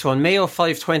scoreline in this one. Mayo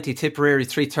 5-20, Tipperary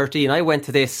 3-13. I went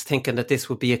to this thinking that this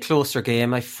would be a closer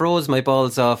game. I froze my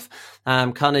balls off.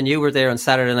 Conan, you were there on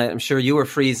Saturday night. I'm sure you were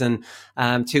freezing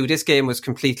too. This game was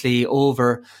completely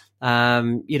over.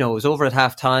 It was over at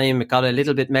half time. It got a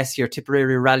little bit messier.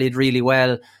 Tipperary rallied really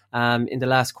well in the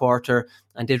last quarter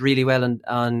and did really well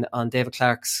on David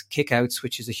Clark's kickouts,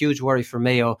 which is a huge worry for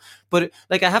Mayo. But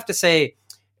I have to say,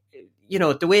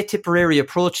 the way Tipperary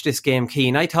approached this game,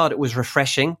 Keane, I thought it was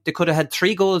refreshing. They could have had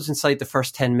 3 goals inside the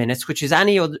first 10 minutes, which is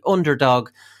any underdog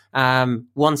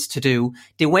wants to do.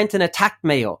 They went and attacked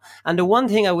Mayo. And the one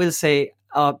thing I will say,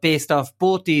 based off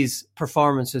both these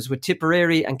performances with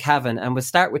Tipperary and Cavan, and we'll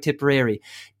start with Tipperary,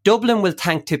 Dublin will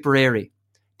thank Tipperary.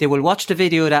 They will watch the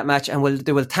video of that match and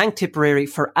they will thank Tipperary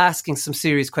for asking some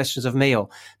serious questions of Mayo.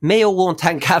 Mayo won't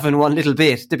thank Cavan one little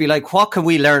bit. They'll be like, what can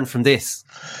we learn from this?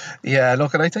 Yeah,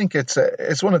 look, and I think it's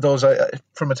one of those,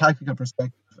 from a tactical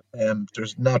perspective,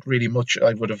 there's not really much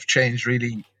I would have changed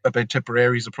really about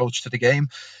Tipperary's approach to the game.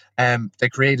 They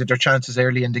created their chances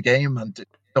early in the game, and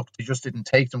look, they just didn't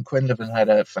take them. Quinlivan had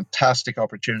a fantastic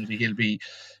opportunity.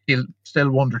 He'll still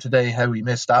wonder today how he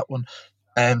missed that one.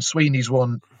 Sweeney's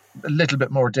one, a little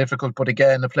bit more difficult, but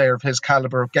again, a player of his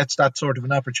calibre gets that sort of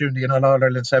an opportunity in an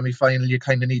All-Ireland semi-final, you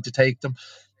kind of need to take them.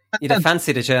 You'd have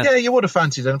fancied it, yeah. Yeah, you would have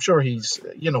fancied it. I'm sure he's,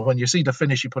 when you see the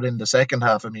finish he put in the second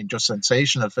half, just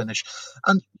sensational finish.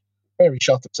 And very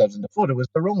shot themselves in the foot. It was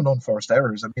their own unforced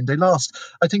errors. They lost.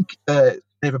 I think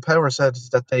David Power said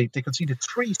that they conceded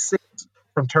 3-6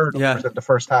 from turnovers in the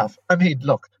first half.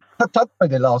 Look, that's why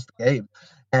they lost the game.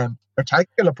 Their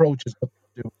tactical approach is to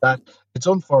do that. It's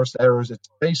unforced errors. It's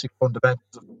basic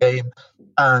fundamentals of the game,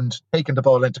 and taking the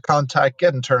ball into contact,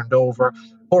 getting turned over,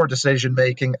 poor decision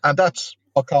making, and that's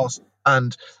what cost.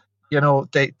 And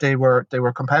they were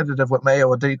competitive with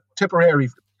Mayo, and Tipperary,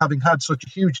 having had such a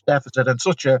huge deficit and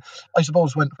such a, I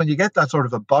suppose, when you get that sort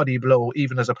of a body blow,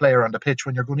 even as a player on the pitch,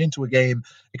 when you're going into a game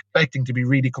expecting to be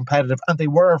really competitive, and they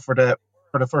were for the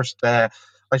first 10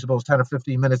 or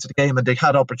 15 minutes of the game, and they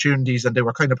had opportunities, and they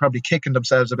were kind of probably kicking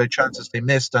themselves about chances they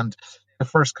missed, and the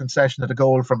first concession of the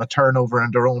goal from a turnover in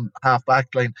their own half-back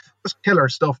line was killer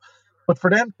stuff. But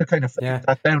for them to kind of finish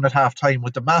that down at half-time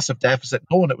with the massive deficit,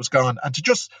 knowing it was gone, and to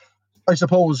just, I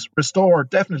suppose,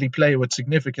 definitely play with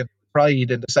significant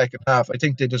pride in the second half, I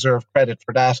think they deserve credit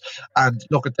for that. And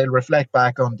look, they'll reflect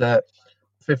back on the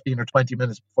 15 or 20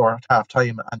 minutes before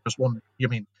half-time and just wonder,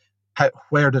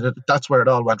 that's where it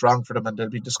all went wrong for them, and they'll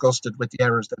be disgusted with the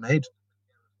errors they made.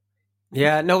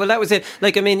 Yeah, no, well, that was it.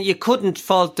 You couldn't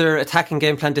fault their attacking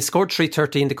game plan. They scored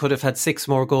 3-13. They could have had 6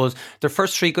 more goals. Their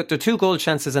first 3, their 2 goal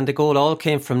chances and the goal all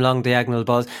came from long diagonal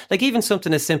balls. Even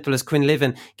something as simple as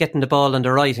Quinlivan getting the ball on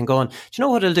the right and going, do you know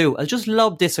what I'll do? I'll just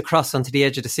lob this across onto the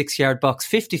edge of the 6-yard box,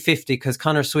 50-50, because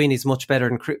Conor Sweeney's much bigger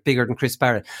than Chris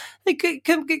Barrett.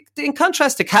 In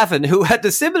contrast to Cavan, who had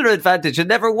the similar advantage and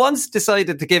never once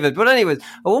decided to give it. But anyways,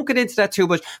 I won't get into that too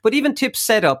much. But even Tip's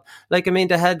setup, they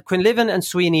had Quinlivan and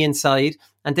Sweeney inside.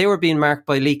 and they were being marked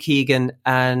by Lee Keegan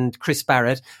and Chris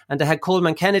Barrett, and they had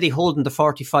Coleman Kennedy holding the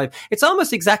 45. It's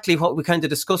almost exactly what we kind of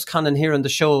discussed, Conan, here on the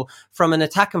show, from an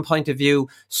attacking point of view.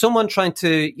 Someone trying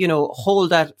to, hold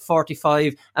that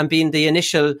 45 and being the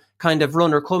initial kind of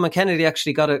runner. Coleman Kennedy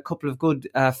actually got a couple of good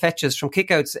fetches from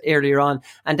kickouts earlier on,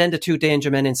 and then the two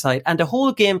danger men inside. And the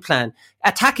whole game plan,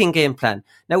 attacking game plan.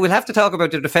 Now, we'll have to talk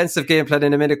about the defensive game plan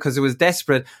in a minute because it was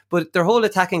desperate, but their whole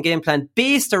attacking game plan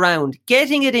based around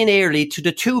getting it in early to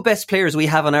the two best players we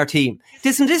have on our team.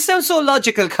 Doesn't this sound so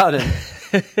logical, Colin?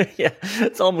 Yeah,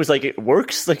 it's almost like it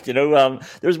works. There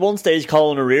was one stage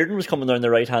Colin O'Riordan was coming down the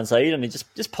right hand side and he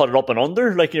just put it up and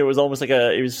under. It was almost like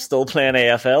he was still playing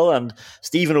AFL. And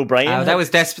Stephen O'Brien, that was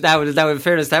desperate. That in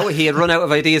fairness, he had run out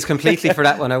of ideas completely for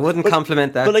that one. I wouldn't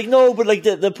compliment that. But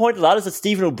the point of that is that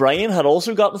Stephen O'Brien had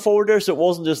also gotten forward there, so it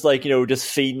wasn't just just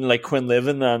feeding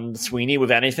Quinlivan and Sweeney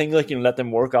with anything, let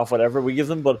them work off whatever we give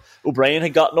them. But O'Brien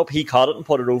had gotten up, he caught it and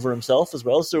put it over himself as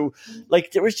well. So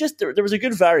there was a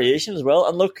good variation as well.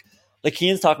 And look,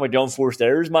 Keane's talking about the unforced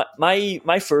errors.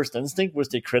 My first instinct was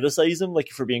to criticise him,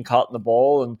 for being caught in the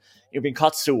ball and being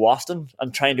caught so often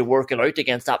and trying to work it out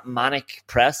against that manic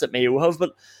press that Mayo have.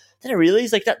 But then I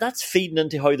realised that's feeding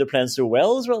into how they're playing so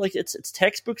well as well. It's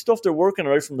textbook stuff. They're working it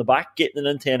out from the back, getting it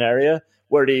into an area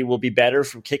where they will be better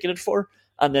from kicking it for,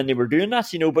 and then they were doing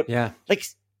that, But yeah.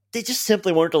 They just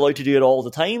simply weren't allowed to do it all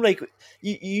the time.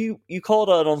 You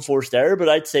call it an unforced error, but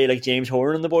I'd say James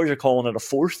Horner and the boys are calling it a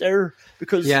forced error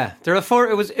because they're a four.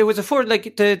 It was a four. The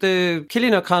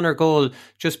Cillian O'Connor goal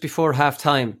just before half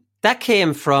time. That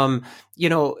came from,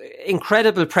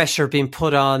 incredible pressure being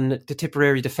put on the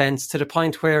Tipperary defence to the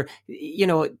point where,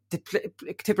 the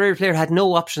Tipperary player had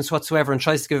no options whatsoever and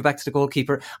tries to give it back to the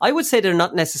goalkeeper. I would say they're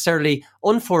not necessarily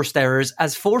unforced errors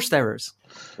as forced errors.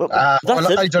 I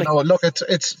don't know. Look,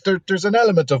 there's an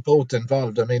element of both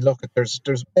involved. I mean, look, there's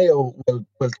Mayo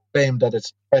will claim that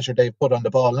it's pressure they've put on the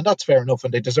ball, and that's fair enough,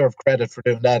 and they deserve credit for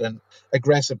doing that and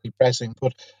aggressively pressing.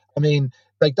 But I mean,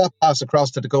 that pass across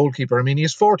to the goalkeeper, I mean, he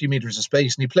has 40 metres of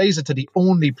space and he plays it to the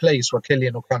only place where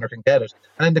Cillian O'Connor can get it.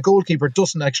 And then the goalkeeper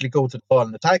doesn't actually go to the ball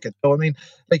and attack it. So, I mean,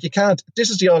 you can't,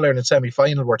 this is the All-Ireland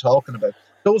semi-final we're talking about.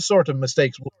 Those sort of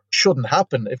mistakes shouldn't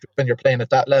happen when you're playing at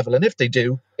that level. And if they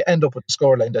do, you end up with the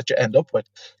scoreline that you end up with.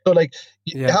 So,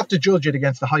 you have to judge it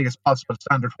against the highest possible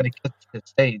standard when it gets to this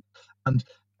stage. And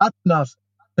that's not...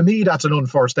 To me, that's an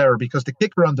unforced error because the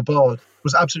kicker on the ball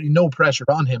was absolutely no pressure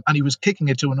on him and he was kicking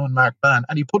it to an unmarked man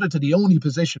and he put it to the only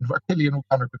position where Cillian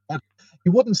O'Connor could get it.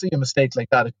 You wouldn't see a mistake like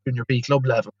that at junior B club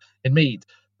level in Meath.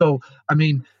 So, I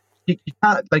mean, you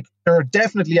can't, there are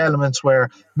definitely elements where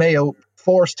Mayo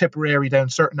force Tipperary down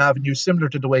certain avenues similar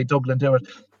to the way Dublin do it,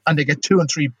 and they get 2 and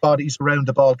 3 bodies around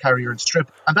the ball carrier and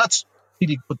strip, and that's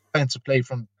really good defensive play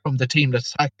from the team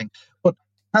that's attacking. But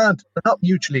they're not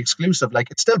mutually exclusive.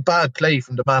 It's still bad play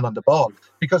from the man on the ball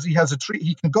because he has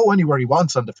he can go anywhere he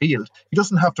wants on the field. He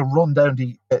doesn't have to run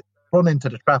into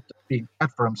the trap that's being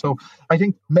set for him. So I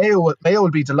think Mayo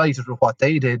will be delighted with what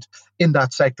they did in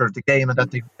that sector of the game and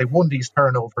that they won these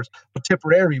turnovers. But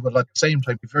Tipperary will at the same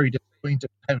time be very disappointed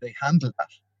in how they handled that.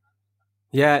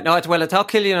 Yeah, no, I thought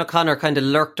Cillian O'Connor kind of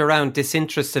lurked around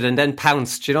disinterested and then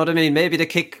pounced. You know what I mean? Maybe the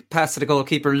kick pass to the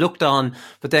goalkeeper looked on,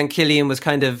 but then Cillian was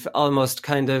almost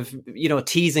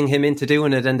teasing him into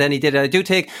doing it, and then he did it. I do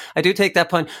take that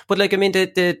point. But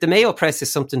the Mayo press is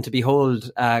something to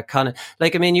behold, Conor.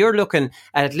 You're looking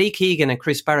at Lee Keegan and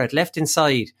Chris Barrett left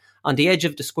inside on the edge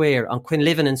of the square on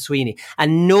Quinlivan and Sweeney,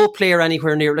 and no player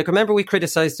anywhere near. Remember we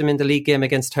criticised them in the league game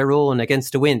against Tyrone,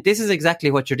 against the Wind. This is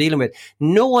exactly what you're dealing with.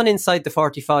 No one inside the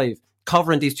 45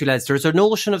 covering these two lads. There's a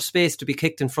notion of space to be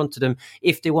kicked in front of them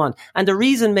if they want. And the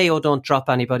reason Mayo don't drop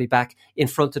anybody back in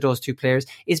front of those two players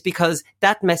is because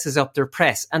that messes up their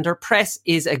press, and their press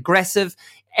is aggressive.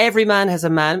 Every man has a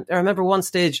man. I remember one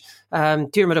stage,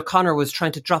 Diarmuid O'Connor was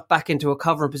trying to drop back into a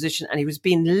covering position and he was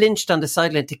being lynched on the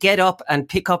sideline to get up and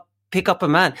pick up a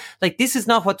man. This is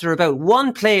not what they're about.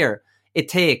 One player it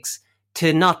takes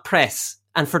to not press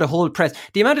and for the whole press.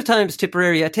 The amount of times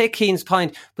Tipperary, I take Keane's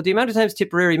point, but the amount of times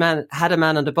Tipperary had a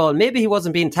man on the ball, maybe he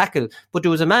wasn't being tackled, but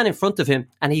there was a man in front of him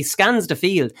and he scans the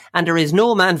field and there is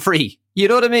no man free. You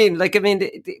know what I mean?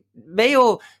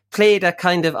 Mayo played a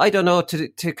kind of, I don't know,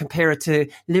 to compare it to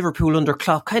Liverpool under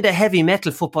Klopp, kind of heavy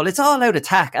metal football. It's all out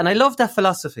attack, and I love that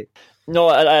philosophy. No,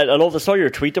 I love. I saw your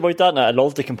tweet about that, and I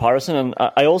love the comparison. And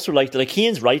I also liked it.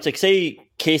 Keane's right. Say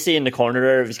Casey in the corner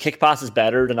there, if his kick pass is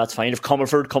better, then that's fine. If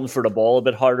Comerford comes for the ball a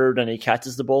bit harder, then he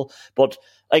catches the ball. But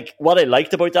what I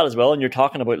liked about that as well, and you're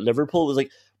talking about Liverpool, was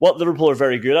what Liverpool are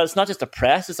very good at. It's not just a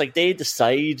press. It's they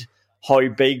decide how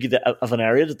big of an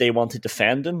area that they want to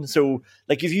defend in. So,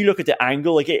 like, if you look at the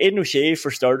angle, like Aidan O'Shea, for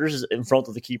starters, is in front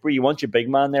of the keeper. You want your big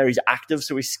man there. He's active,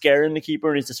 so he's scaring the keeper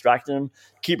and he's distracting him.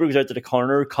 Keeper goes out to the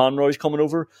corner. Conroy's coming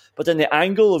over. But then the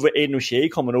angle of Aidan O'Shea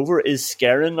coming over is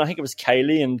scaring, I think it was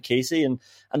Kylie and Casey, and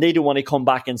they don't want to come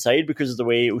back inside because of the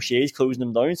way O'Shea's closing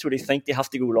them down, so they think they have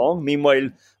to go long.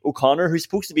 Meanwhile, O'Connor, who's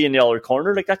supposed to be in the other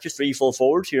corner, like, that's your three full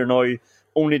forwards who are now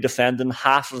only defending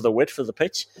half of the width of the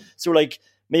pitch. So, like,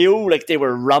 Mayo, like, they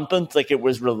were rampant, like, it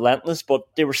was relentless, but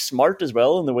they were smart as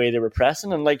well in the way they were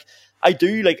pressing. And, like, I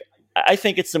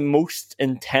think it's the most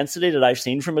intensity that I've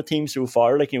seen from a team so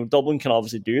far. Like, Dublin can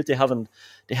obviously do it. They haven't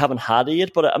had it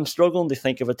yet, but I'm struggling to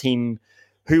think of a team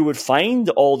who would find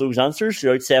all those answers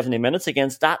throughout 70 minutes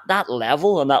against that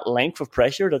level and that length of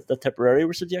pressure that Tipperary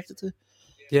were subjected to.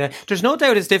 Yeah, there's no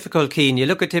doubt it's difficult, Keane. You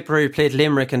look at Tipperary played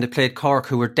Limerick and they played Cork,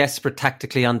 who were desperate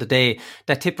tactically on the day.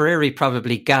 That Tipperary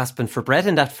probably gasping for breath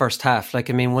in that first half. Like,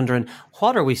 I mean, wondering,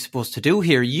 what are we supposed to do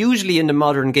here? Usually in the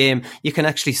modern game, you can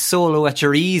actually solo at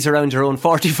your ease around your own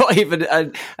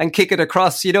 45 and kick it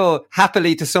across,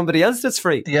 happily to somebody else that's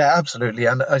free. Yeah, absolutely.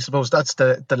 And I suppose that's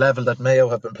the level that Mayo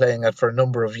have been playing at for a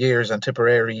number of years, and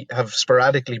Tipperary have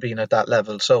sporadically been at that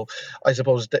level. So I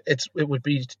suppose that it's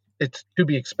to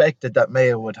be expected that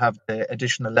Mayo would have the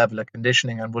additional level of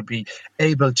conditioning and would be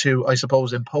able to, I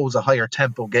suppose, impose a higher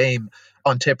tempo game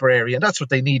on Tipperary, and that's what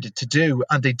they needed to do,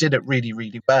 and they did it really,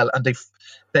 really well. And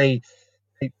they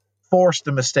forced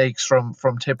the mistakes from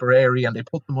Tipperary, and they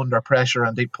put them under pressure,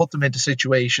 and they put them into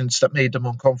situations that made them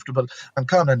uncomfortable. And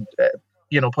Conan,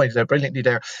 pointed out brilliantly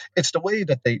there, it's the way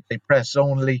that they press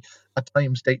only. At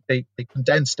times they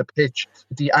condense the pitch,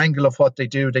 the angle of what they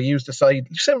do. They use the side.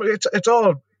 It's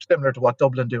all similar to what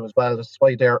Dublin do as well. It's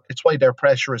why their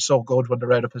pressure is so good when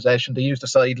they're out of possession. They use the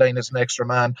sideline as an extra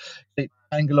man. The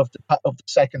angle of the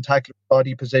second tackler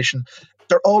body position.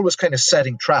 They're always kind of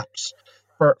setting traps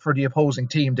for the opposing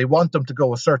team. They want them to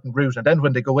go a certain route, and then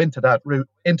when they go into that route,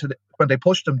 when they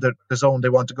push them the zone they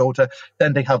want to go to,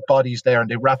 then they have bodies there and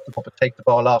they wrap them up and take the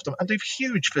ball off them. And they've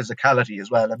huge physicality as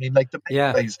well. I mean, like, the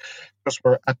guys just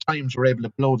were at times were able to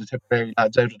blow the Tipperary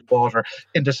lads out of the water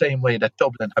in the same way that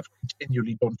Dublin have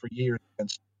continually done for years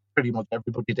against pretty much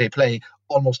everybody they play,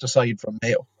 almost aside from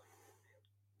Mayo.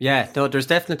 Yeah, no, there's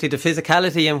definitely the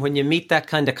physicality, and when you meet that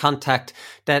kind of contact,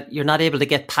 that you're not able to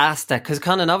get past that. Because,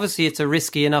 Conan, obviously it's a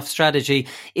risky enough strategy.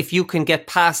 If you can get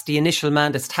past the initial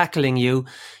man that's tackling you,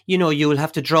 you will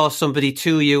have to draw somebody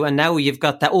to you, and now you've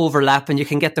got that overlap and you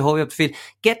can get the whole way up the field.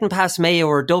 Getting past Mayo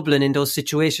or Dublin in those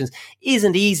situations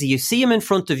isn't easy. You see them in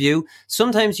front of you.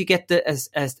 Sometimes you get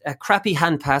a crappy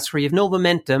hand pass where you have no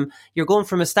momentum. You're going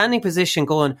from a standing position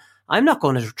going, I'm not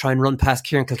going to try and run past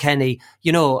Kieran Kilkenny,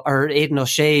 or Aidan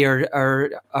O'Shea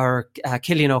or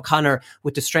Cillian O'Connor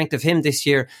with the strength of him this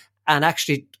year and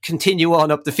actually continue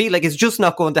on up the field. Like, it's just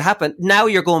not going to happen. Now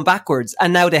you're going backwards,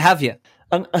 and now they have you.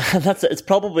 And it's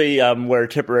probably where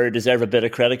Tipperary deserve a bit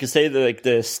of credit. Because say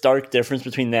the stark difference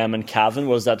between them and Cavan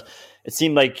was that it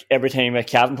seemed like every time a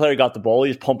Cavan player got the ball, he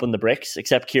was pumping the bricks,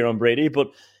 except Kieran Brady.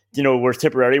 But where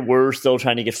Tipperary were still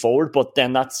trying to get forward, but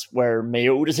then that's where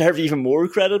Mayo deserve even more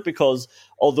credit, because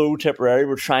although Tipperary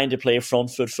were trying to play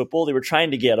front foot football, they were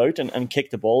trying to get out and kick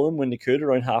the ball in when they could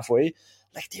around halfway.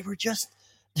 Like, they were just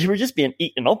being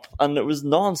eaten up, and it was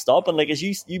non-stop. And like, as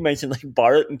you mentioned, like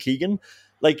Barrett and Keegan,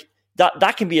 like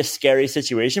that can be a scary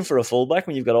situation for a fullback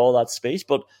when you've got all that space,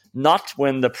 but not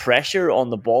when the pressure on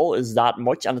the ball is that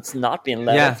much and it's not being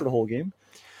let out for the whole game.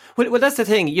 Well, that's the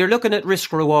thing. You're looking at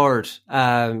risk-reward,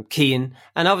 Keane.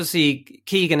 And obviously,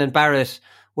 Keegan and Barrett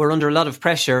were under a lot of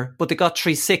pressure, but they got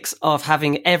 3-6 of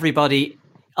having everybody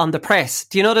on the press.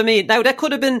 Do you know what I mean? Now, that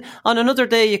could have been, on another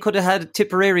day, you could have had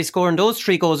Tipperary scoring those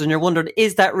 3 goals and you're wondering,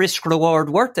 is that risk-reward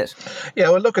worth it? Yeah,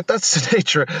 well, look, that's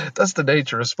the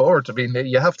nature of sport. I mean,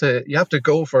 you have to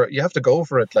go for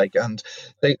it, like, and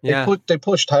they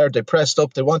pushed hard, they pressed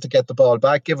up, they want to get the ball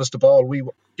back, give us the ball,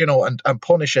 and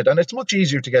punish it. And it's much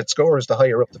easier to get scores the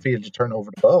higher up the field you turn over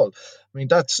the ball. I mean,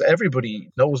 everybody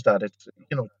knows that. It's,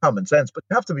 common sense, but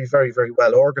you have to be very, very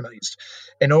well organised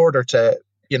in order to,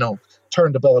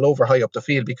 turn the ball over high up the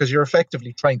field, because you're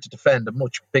effectively trying to defend a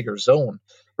much bigger zone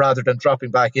rather than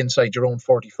dropping back inside your own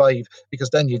 45, because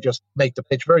then you just make the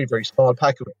pitch very, very small,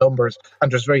 pack it with numbers, and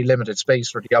there's very limited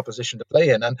space for the opposition to play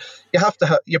in. And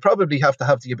you probably have to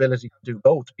have the ability to do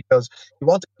both, because you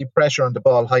want to keep pressure on the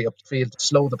ball high up the field to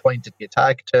slow the point of the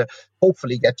attack, to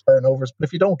hopefully get turnovers. But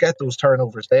if you don't get those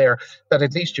turnovers there, then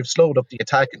at least you've slowed up the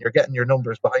attack and you're getting your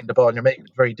numbers behind the ball, and you're making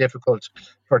it very difficult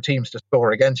for teams to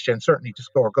score against you, and certainly to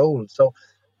score goals. So,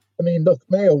 I mean, look,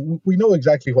 Mayo, we know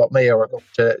exactly what Mayo are going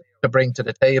to bring to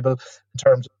the table in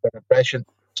terms of their aggression.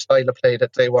 style of play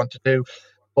that they want to do.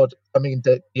 But I mean,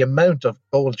 the amount of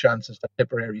goal chances that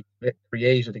Tipperary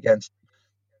created against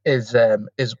is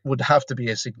would have to be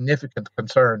a significant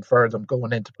concern for them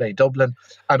going into play Dublin.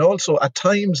 And also at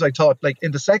times I thought, like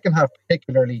in the second half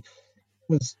particularly,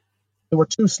 was they were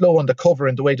too slow on the cover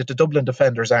in the way that the Dublin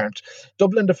defenders aren't.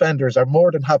 Dublin defenders are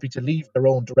more than happy to leave their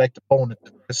own direct opponent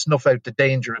to snuff out the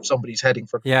danger if somebody's heading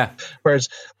for. Yeah. Whereas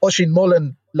Oisin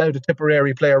Mullen allowed a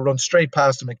Tipperary player run straight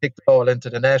past him and kick the ball into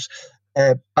the net.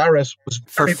 Barrett was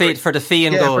for the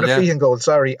Fian goal. For the Fian goal,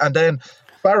 sorry. And then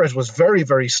Barrett was very,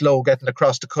 very slow getting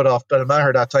across to cut off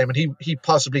Belmaher that time, and he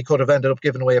possibly could have ended up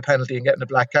giving away a penalty and getting a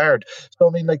black card. So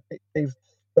I mean, like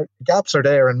the gaps are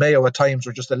there, and Mayo at times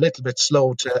were just a little bit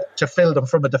slow to fill them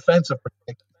from a defensive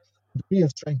perspective. The real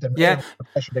strength and the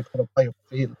pressure they put up high up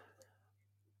the field.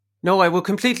 No, I would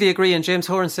completely agree. And James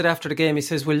Horan said after the game, he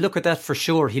says, we'll look at that for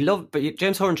sure. But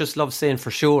James Horan just loves saying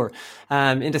for sure.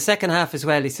 In the second half as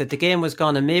well, he said the game was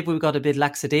gone and maybe we got a bit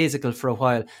lackadaisical for a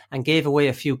while and gave away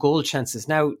a few goal chances.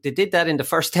 Now, they did that in the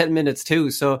first 10 minutes too.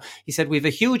 So he said, we've a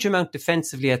huge amount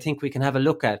defensively I think we can have a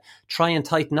look at. Try and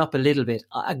tighten up a little bit.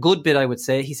 A good bit, I would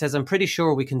say. He says, I'm pretty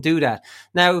sure we can do that.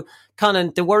 Now,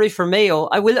 Conan, the worry for Mayo,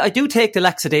 I do take the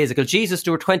lackadaisical. Jesus,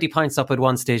 there were 20 points up at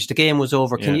one stage. The game was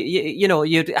over. Can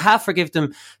you'd half forgive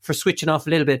them for switching off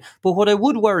a little bit. But what I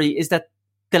would worry is that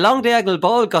the long diagonal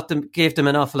ball gave them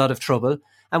an awful lot of trouble.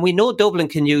 And we know Dublin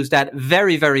can use that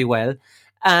very, very well.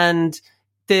 And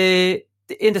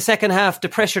in the second half, the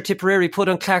pressure Tipperary put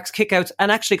on Clark's kickouts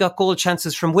and actually got goal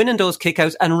chances from winning those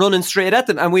kickouts and running straight at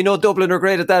them. And we know Dublin are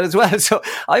great at that as well. So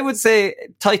I would say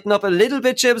tighten up a little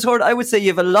bit, James Horan. I would say you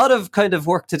have a lot of kind of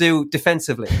work to do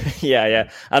defensively.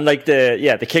 Yeah. And like the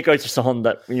kickouts are something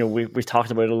that, we've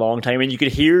talked about a long time. And you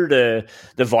could hear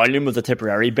the volume of the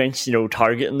Tipperary bench,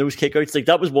 targeting those kickouts. Like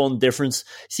that was one difference.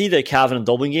 See, the Cavan and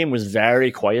Dublin game was very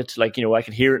quiet. Like, I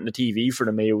could hear it in the TV for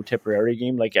the Mayo Tipperary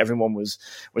game. Like everyone was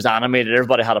animated.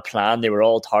 Everybody had a plan. They were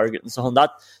all targeting something.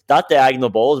 That diagonal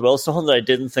ball as well, something that I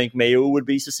didn't think Mayo would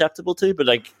be susceptible to. But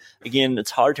like again,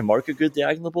 it's hard to mark a good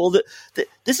diagonal ball.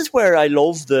 This is where I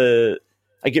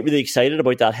get really excited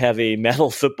about that heavy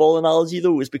metal football analogy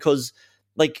though, is because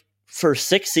like for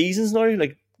 6 seasons now,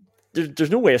 like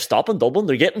there's no way of stopping Dublin.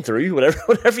 They're getting through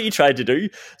whatever you tried to do.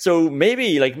 So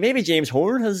maybe James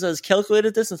Horan has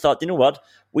calculated this and thought, you know what,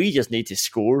 we just need to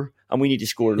score, and we need to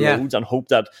score loads and hope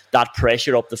that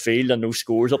pressure up the field and those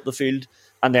scores up the field,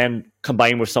 and then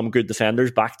combined with some good defenders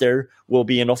back there, will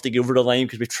be enough to get over the line,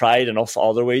 because we've tried enough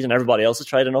other ways and everybody else has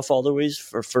tried enough other ways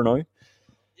for now.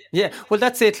 Yeah, well,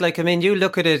 that's it. Like, I mean, you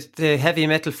look at it, the heavy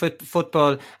metal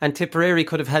football, and Tipperary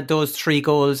could have had those 3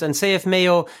 goals. And say if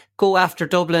Mayo go after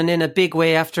Dublin in a big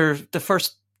way after the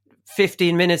first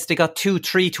 15 minutes, they got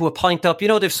 2-3 to a point up.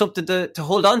 They've something to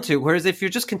hold on to. Whereas if you're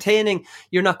just containing,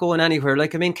 you're not going anywhere.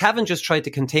 Like, I mean, Cavan just tried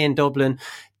to contain Dublin.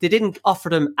 They didn't offer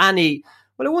them any...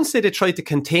 Well, I won't say they tried to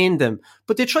contain them,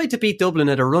 but they tried to beat Dublin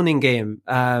at a running game,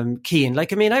 Cian.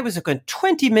 Like, I mean, I was going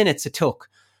 20 minutes it took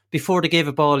before they gave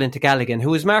a ball into Galligan, who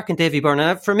was marking Davy Byrne.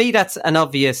 And for me, that's an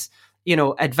obvious,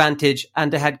 advantage.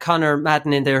 And they had Conor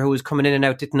Madden in there who was coming in and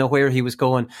out, didn't know where he was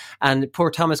going. And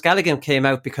poor Thomas Galligan came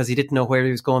out because he didn't know where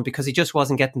he was going, because he just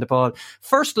wasn't getting the ball.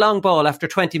 First long ball after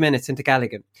 20 minutes into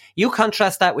Galligan. You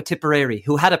contrast that with Tipperary,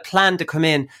 who had a plan to come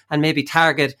in and maybe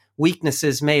target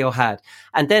weaknesses Mayo had.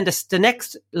 And then the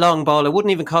next long ball, I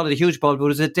wouldn't even call it a huge ball, but it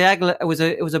was a diagonal.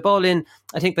 It was a ball in,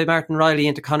 I think, by Martin Riley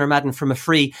into Conor Madden from a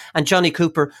free, and Johnny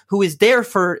Cooper, who is there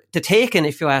for the taking,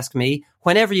 if you ask me.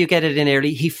 Whenever you get it in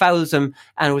early, he fouls him,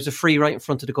 and it was a free right in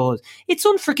front of the goal. It's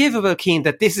unforgivable, Cian,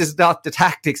 that this is not the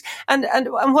tactics. And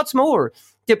what's more,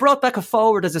 they brought back a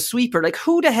forward as a sweeper. Like,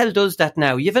 who the hell does that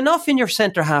now? You've enough in your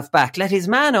centre half back. Let his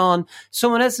man on,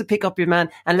 someone else will pick up your man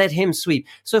and let him sweep.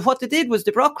 So what they did was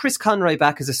they brought Chris Conroy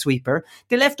back as a sweeper.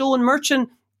 They left Owen Merchant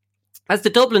as the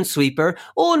Dublin sweeper.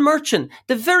 Owen Merchant,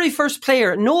 the very first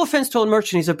player, no offence to Owen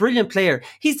Merchant, he's a brilliant player.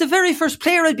 He's the very first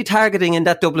player I'd be targeting in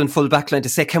that Dublin full back line to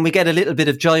say, can we get a little bit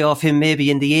of joy off him maybe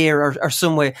in the air or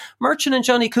some way? Merchant and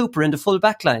Johnny Cooper in the full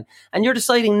back line. And you're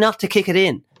deciding not to kick it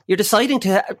in. You're deciding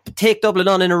to take Dublin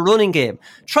on in a running game.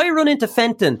 Try run into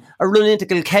Fenton or run into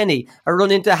Kilkenny or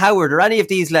run into Howard or any of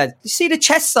these lads. You see the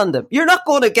chests on them. You're not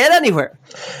going to get anywhere.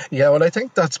 Yeah, well, I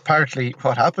think that's partly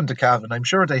what happened to Cavan. I'm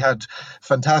sure they had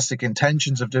fantastic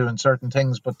intentions of doing certain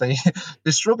things, but they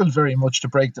struggled very much to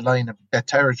break the line and get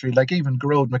territory. Like even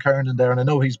Gerard McKernan there, and I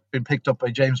know he's been picked up by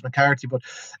James McCarthy, but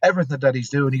everything that he's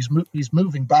doing, he's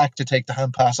moving back to take the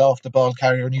hand pass off the ball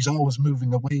carrier, and he's always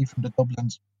moving away from the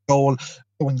Dublin's goal,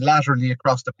 going laterally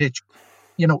across the pitch.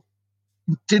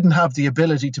 Didn't have the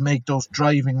ability to make those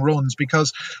driving runs,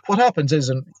 because what happens is,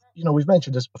 and we've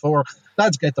mentioned this before,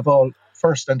 lads get the ball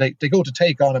first and they go to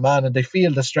take on a man and they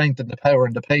feel the strength and the power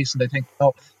and the pace and they think,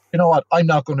 no, you know what, I'm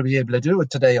not going to be able to do it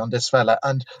today on this fella.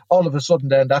 And all of a sudden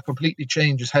then that completely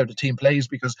changes how the team plays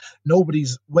because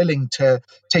nobody's willing to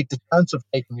take the chance of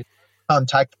taking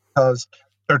contact because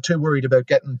they're too worried about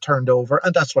getting turned over.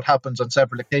 And that's what happens on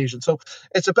several occasions. So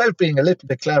it's about being a little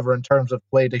bit clever in terms of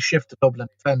the way they shift the Dublin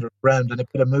defender around and a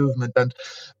bit of movement. And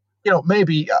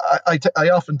maybe I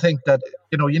often think that,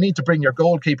 you need to bring your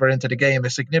goalkeeper into the game a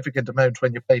significant amount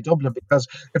when you play Dublin, because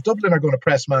if Dublin are going to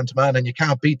press man to man and you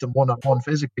can't beat them one-on-one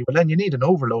physically, well, then you need an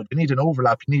overload, you need an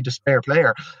overlap, you need a spare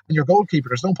player. And your goalkeeper,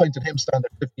 there's no point in him standing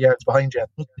 50 yards behind you.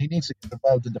 He needs to get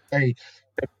involved in the play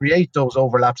to create those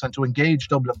overlaps and to engage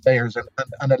Dublin players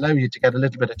and allow you to get a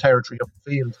little bit of territory up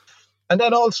the field. And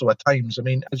then also at times, I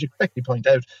mean, as you correctly point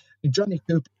out, Johnny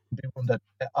Cooper would be one that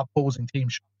opposing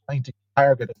teams should be trying to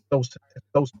target as close to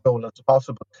goal as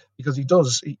possible, because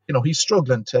he's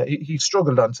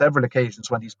struggled on several occasions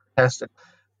when he's tested.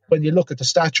 When you look at the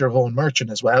stature of Owen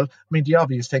Merchant as well, I mean, the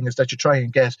obvious thing is that you try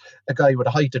and get a guy with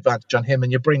a height advantage on him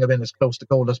and you bring him in as close to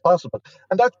goal as possible.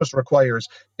 And that just requires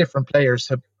different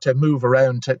players to move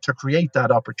around to create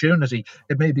that opportunity.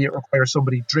 It requires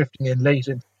somebody drifting in late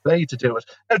into play to do it.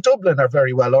 Now, Dublin are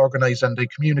very well organised and they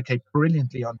communicate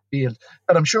brilliantly on the field,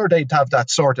 and I'm sure they'd have that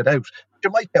sorted out.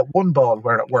 You might get one ball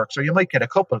where it works, or you might get a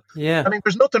couple. Yeah. I mean,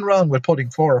 there's nothing wrong with putting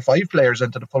 4 or 5 players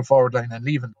into the full forward line and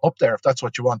leaving them up there if that's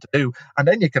what you want to do, and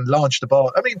then you can launch the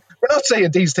ball. I mean, we're not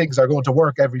saying these things are going to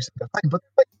work every single time, but they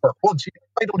might work once. You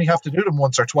might only have to do them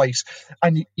once or twice,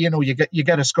 and you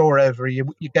get a score out, or you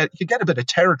get a bit of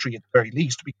territory at the very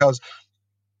least, because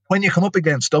when you come up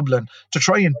against Dublin, to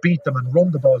try and beat them and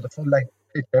run the ball the full length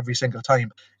every single time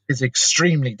is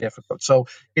extremely difficult. So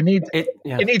you need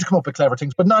to come up with clever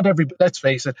things, but let's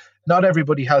face it, not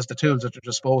everybody has the tools at their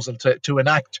disposal to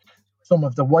enact some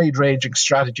of the wide-ranging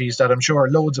strategies that I'm sure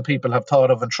loads of people have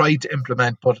thought of and tried to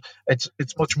implement, but it's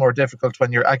much more difficult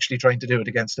when you're actually trying to do it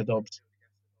against the Dubs.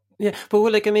 Yeah,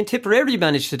 but Tipperary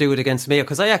managed to do it against Mayo,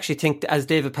 because I actually think, as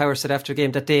David Power said after the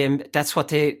game, that that's what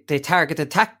they targeted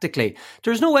tactically.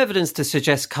 There's no evidence to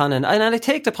suggest Conan, and I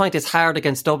take the point it's hard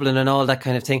against Dublin and all that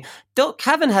kind of thing.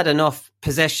 Cavan had enough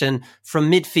possession from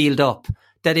midfield up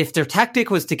that if their tactic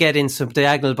was to get in some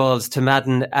diagonal balls to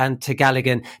Madden and to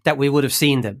Galligan, that we would have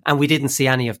seen them, and we didn't see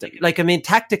any of them.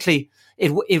 Tactically,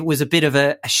 it was a bit of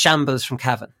a shambles from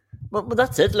Cavan. Well,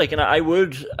 that's it.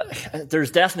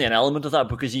 There's definitely an element of that,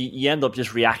 because you end up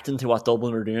just reacting to what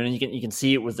Dublin are doing, and you can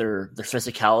see it with their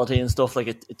physicality and stuff.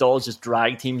 It does just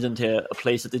drag teams into a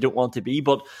place that they don't want to be.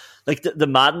 But the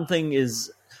Madden thing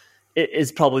is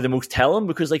probably the most telling,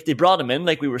 because they brought him in,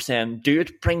 like we were saying,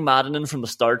 bring Madden in from the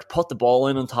start, put the ball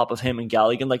in on top of him and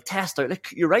Galligan, test out.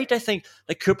 You're right. I think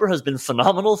Cooper has been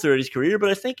phenomenal throughout his career, but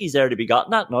I think he's there to be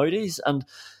gotten at nowadays. And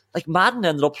Madden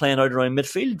ended up playing out around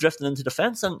midfield, drifting into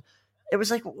defence, and it was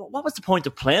what was the point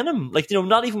of playing him?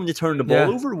 Not even when they turned the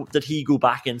ball over did he go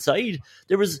back inside.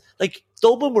 There was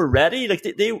Dublin were ready,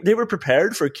 they were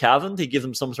prepared for Cavan to give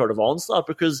them some sort of onslaught,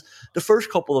 because the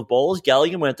first couple of balls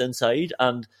Galligan went inside,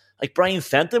 and Brian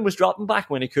Fenton was dropping back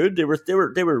when he could. They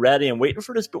were ready and waiting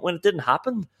for this, but when it didn't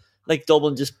happen,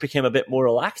 Dublin just became a bit more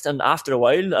relaxed. And after a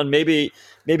while, and maybe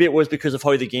it was because of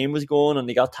how the game was going and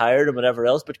they got tired and whatever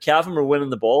else, but Cavan were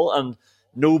winning the ball and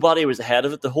nobody was ahead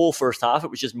of it. The whole first half,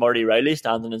 it was just Marty Riley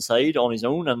standing inside on his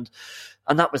own, and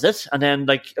that was it. And then,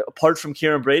 apart from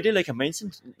Kieran Brady, like I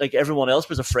mentioned, everyone else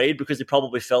was afraid because they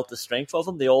probably felt the strength of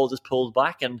him. They all just pulled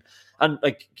back, and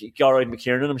Garrod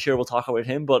McKiernan, I'm sure we'll talk about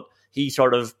him, but he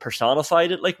sort of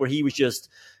personified it, where he was just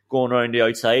going around the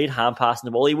outside, hand passing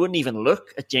the ball. He wouldn't even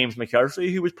look at James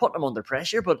McCarthy, who was putting him under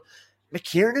pressure, but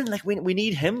McKiernan, we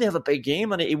need him to have a big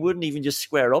game, and he wouldn't even just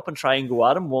square up and try and go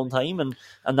at him one time, and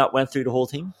that went through the whole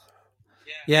team.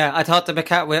 Yeah, I thought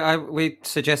that we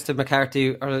suggested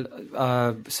McCarthy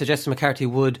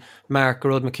would mark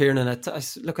Garrod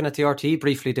McKiernan. Looking at the RTE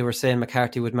briefly, they were saying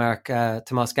McCarthy would mark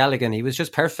Tomas Galligan. He was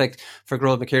just perfect for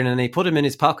Garrod McKiernan, and he put him in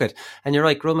his pocket. And you're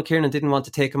right, Garrod McKiernan didn't want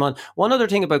to take him on. One other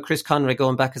thing about Chris Conroy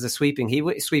going back as a sweeper, he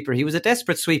was a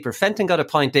desperate sweeper. Fenton got a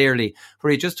point early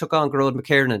where he just took on Garrod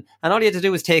McKiernan, and all he had to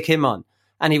do was take him on,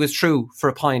 and he was through for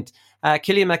a point.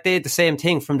 Killian McDade, the same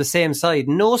thing from the same side.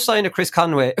 No sign of Chris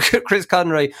Conroy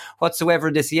whatsoever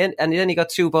in this. And then he got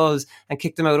 2 balls and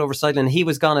kicked him out over sideline. He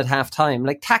was gone at half time.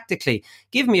 Tactically,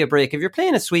 give me a break. If you're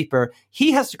playing a sweeper,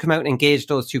 he has to come out and engage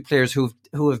those 2 players who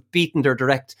have beaten their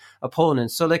direct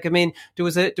opponents. So, there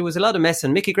was a lot of mess.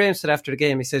 And Mickey Graham said after the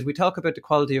game, he says, we talk about the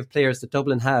quality of players that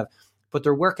Dublin have, but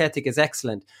their work ethic is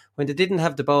excellent. When they didn't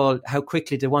have the ball, how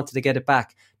quickly they wanted to get it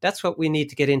back. That's what we need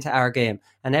to get into our game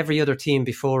and every other team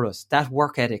before us. That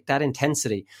work ethic, that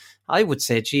intensity. I would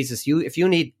say, Jesus, if you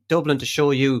need Dublin to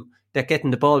show you that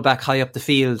getting the ball back high up the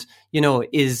field,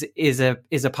 is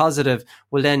a positive,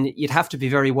 well, then you'd have to be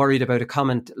very worried about a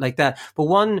comment like that. But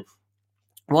one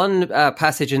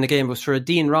passage in the game was for a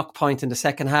Dean Rock point in the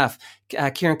second half.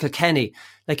 Kieran Kilkenny,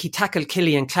 he tackled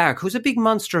Killian Clark, who's a big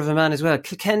monster of a man as well.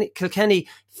 Kilkenny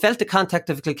felt the contact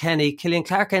of Kilkenny. Killian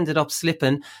Clark ended up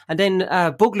slipping, and then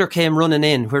Bugler came running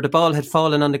in where the ball had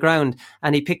fallen on the ground,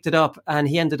 and he picked it up, and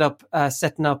he ended up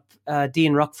setting up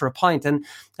Dean Rock for a point. And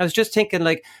I was just thinking,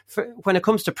 when it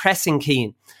comes to pressing,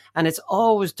 Keane, and it's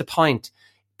always the point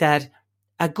that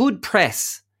a good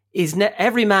press is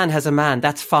every man has a man,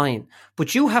 that's fine.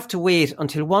 But you have to wait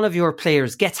until one of your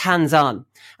players gets hands on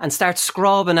and starts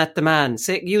scrobbing at the man.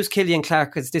 Say, use Killian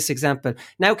Clark as this example.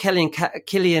 Now Kieran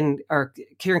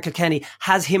Kilkenny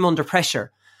has him under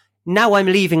pressure. Now I'm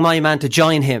leaving my man to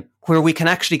join him, where we can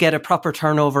actually get a proper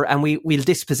turnover and we'll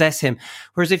dispossess him.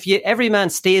 Whereas if every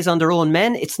man stays on their own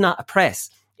men, it's not a press.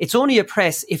 It's only a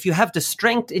press if you have the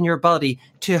strength in your body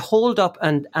to hold up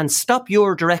and stop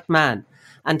your direct man.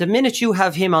 And the minute you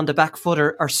have him on the back foot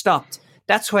or stopped,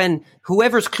 that's when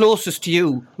whoever's closest to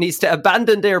you needs to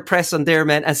abandon their press on their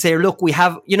men and say, look, we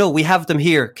have them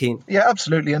here, Keane. Yeah,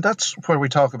 absolutely. And that's where we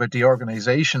talk about the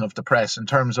organisation of the press in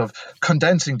terms of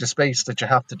condensing the space that you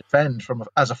have to defend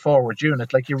as a forward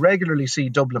unit. You regularly see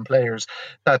Dublin players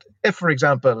that if, for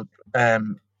example,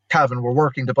 Cavan were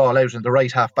working the ball out in the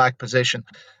right half-back position,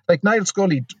 Niall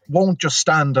Scully won't just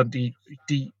stand on the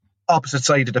opposite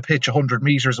side of the pitch 100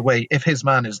 metres away if his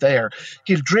man is there.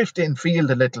 He'll drift in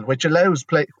field a little, which allows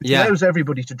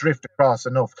everybody to drift across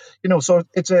enough. So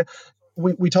it's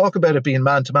we talk about it being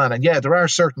man-to-man, and there are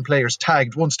certain players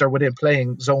tagged once they're within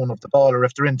playing zone of the ball or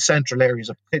if they're in central areas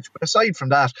of the pitch. But aside from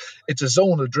that, it's a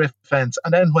zonal drift defence,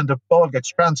 and then when the ball gets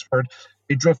transferred,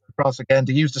 they drift across again.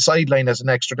 They use the sideline as an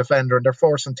extra defender, and they're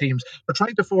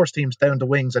trying to force teams down the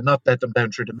wings and not let them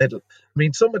down through the middle. I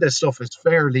mean, some of this stuff is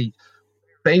fairly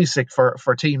basic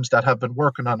for teams that have been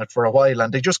working on it for a while,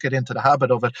 and they just get into the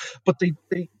habit of it. But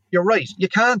you're right, you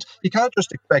can't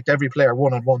just expect every player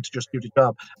one-on-one to just do the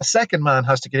job. A second man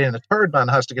has to get in, a third man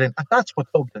has to get in, and that's what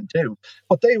Dublin do.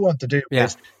 What they want to do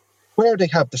is, where they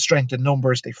have the strength in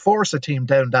numbers, they force a team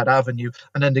down that avenue,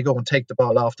 and then they go and take the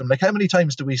ball off them. How many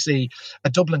times do we see a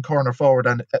Dublin corner forward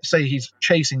and say he's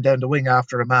chasing down the wing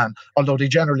after a man, although they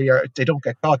generally they don't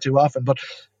get caught too often, but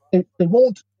they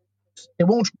won't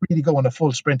really go on a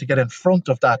full sprint to get in front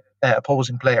of that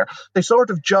opposing player. They sort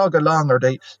of jog along, or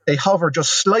they hover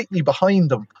just slightly behind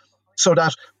them, so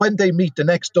that when they meet the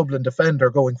next Dublin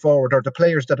defender going forward, or the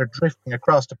players that are drifting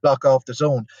across to block off the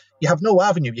zone, you have no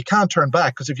avenue. You can't turn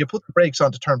back, because if you put the brakes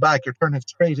on to turn back, you're turning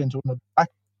straight into another back.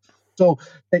 So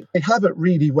they have it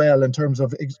really well in terms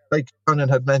of, like Conan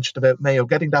had mentioned about Mayo,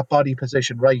 getting that body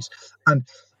position right. And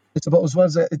I suppose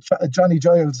Johnny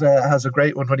Giles has a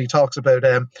great one when he talks about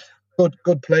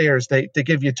good players. They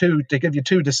give you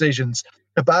two decisions: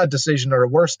 a bad decision or a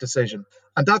worse decision.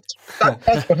 And that's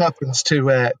what happens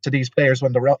to these players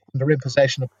when they're in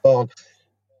possession of the ball.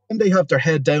 When they have their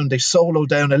head down, they solo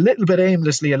down a little bit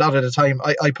aimlessly a lot of the time.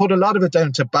 I put a lot of it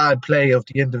down to bad play of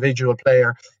the individual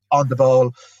player on the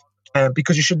ball,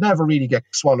 because you should never really get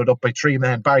swallowed up by three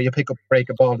men, bar you pick up, break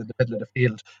a ball in the middle of the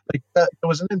field. There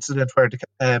was an incident where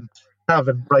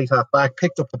Cavan, right half back,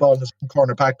 picked up the ball in his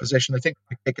corner back position. I think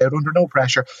he kick out under no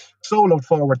pressure, soloed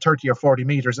forward 30 or 40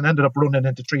 metres, and ended up running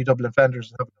into three Dublin defenders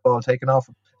and having the ball taken off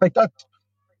him.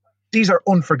 These are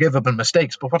unforgivable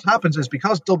mistakes. But what happens is,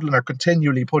 because Dublin are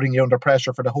continually putting you under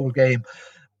pressure for the whole game,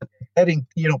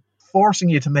 forcing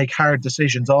you to make hard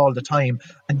decisions all the time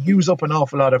and use up an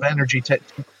awful lot of energy at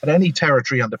any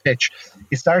territory on the pitch,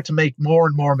 you start to make more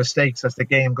and more mistakes as the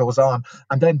game goes on.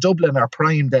 And then Dublin are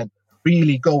primed then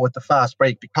really go with the fast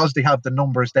break, because they have the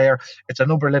numbers there. It's a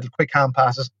number of little quick hand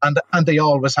passes, and they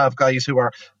always have guys who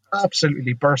are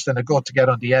absolutely bursting a gut to get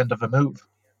on the end of a move.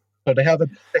 So they have it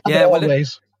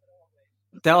always.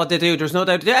 They do, there's no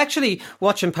doubt. Actually,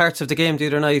 watching parts of the game the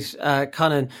other night,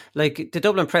 Conan, the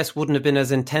Dublin press wouldn't have been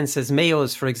as intense as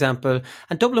Mayo's, for example,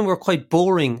 and Dublin were quite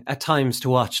boring at times to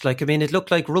watch. It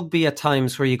looked like rugby at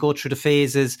times, where you go through the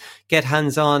phases, get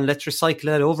hands on, let's recycle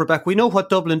that over back. We know what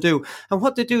Dublin do, and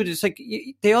what they do is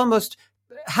they almost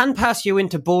hand pass you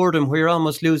into boredom, where you're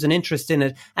almost losing interest in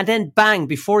it, and then bang,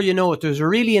 before you know it, there's a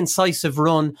really incisive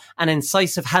run, an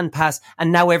incisive hand pass,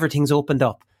 and now everything's opened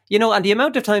up. And the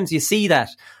amount of times you see that,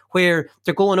 where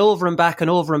they're going over and back,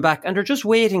 and they're just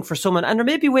waiting for someone, and they're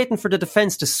maybe waiting for the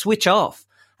defence to switch off.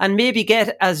 and maybe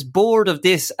get as bored of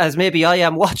this as maybe I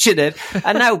am watching it.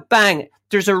 And now, bang,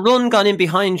 there's a run gone in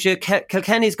behind you.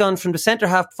 Kilkenny's gone from the centre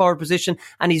half forward position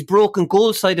and he's broken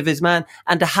goal side of his man,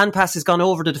 and the hand pass has gone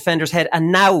over the defender's head.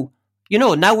 And now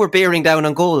we're bearing down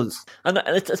on goals. And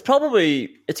it's probably,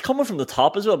 it's coming from the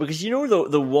top as well, because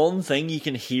the one thing you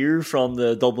can hear from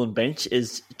the Dublin bench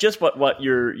is just what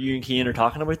you and Cian are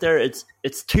talking about there. It's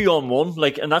 2-on-1,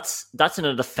 like, and that's in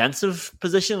a defensive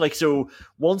position. Like, so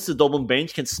once the Dublin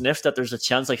bench can sniff that there's a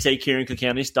chance, like say Kieran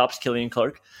Kilkenny stops Killian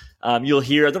Clark, you'll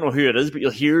hear, I don't know who it is, but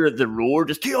you'll hear the roar,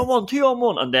 just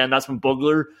 2-on-1, and then that's when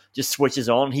Bugler just switches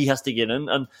on. He has to get in,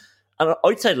 and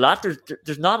outside of that,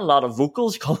 there's not a lot of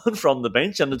vocals coming from the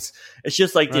bench, and it's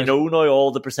just like, they know now all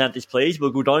the percentage plays.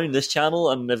 We'll go down this channel,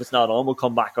 and if it's not on, we'll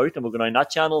come back out, and we'll go down that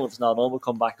channel. And if it's not on, we'll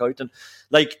come back out. And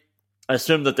like, I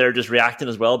assume that they're just reacting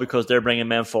as well, because they're bringing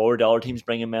men forward, the other team's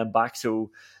bringing men back,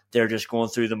 so they're just going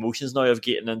through the motions now of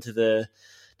getting into the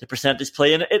percentage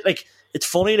play. And it's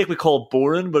funny, like, we call it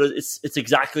boring, but it's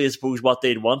exactly, I suppose, what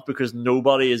they'd want, because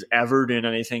nobody is ever doing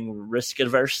anything risk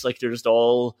adverse. Like, they're just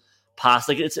all pass.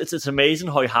 Like, it's amazing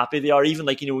how happy they are. Even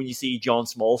like, when you see John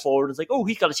Small forward, it's like, oh,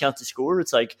 he's got a chance to score.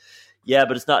 It's like, yeah,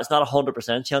 but it's not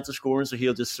 100% chance of scoring, so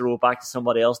he'll just throw it back to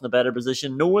somebody else in a better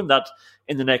position, knowing that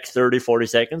in the next 30-40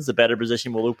 seconds the better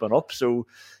position will open up. So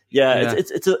yeah.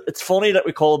 It's funny that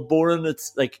we call it boring.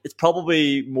 It's like, it's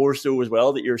probably more so as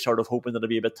well that you're sort of hoping that it'll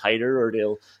be a bit tighter, or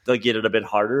they'll get it a bit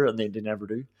harder, and they never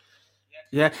do.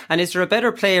 Yeah, and is there a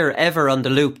better player ever on the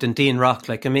loop than Dean Rock?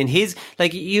 Like, I mean, he's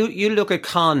like, you look at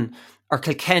Con or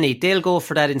Kilkenny, they'll go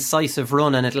for that incisive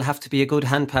run, and it'll have to be a good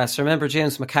hand pass. Remember,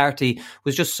 James McCarthy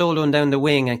was just soloing down the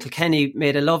wing, and Kilkenny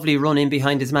made a lovely run in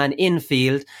behind his man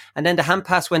infield, and then the hand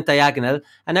pass went diagonal,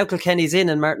 and now Kilkenny's in,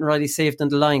 and Martin Riley saved on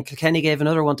the line. Kilkenny gave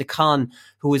another one to Con,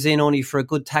 who was in only for a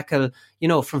good tackle,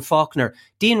 from Faulkner.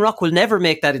 Dean Rock will never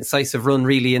make that incisive run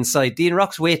really inside. Dean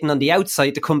Rock's waiting on the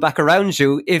outside to come back around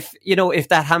you if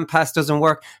that hand pass doesn't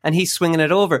work, and he's swinging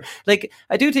it over. Like,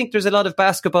 I do think there's a lot of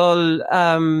basketball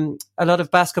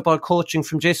coaching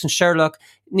from Jason Sherlock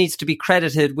needs to be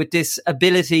credited with this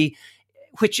ability,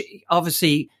 which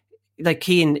obviously, like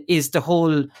Cian, is the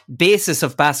whole basis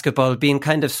of basketball, being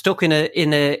kind of stuck in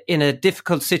a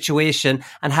difficult situation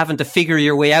and having to figure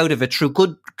your way out of it through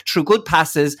good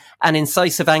passes and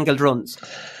incisive angled runs.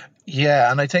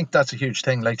 Yeah, and I think that's a huge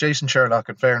thing. Like, Jason Sherlock,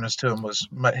 in fairness to him,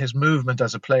 his movement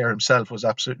as a player himself was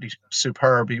absolutely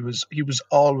superb. He was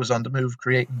always on the move,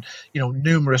 creating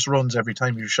numerous runs every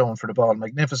time he was showing for the ball.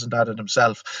 Magnificent at it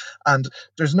himself, and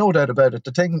there's no doubt about it.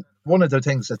 One of the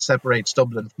things that separates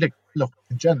Dublin, look,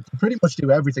 in general, they pretty much do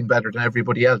everything better than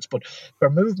everybody else, but their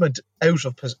movement off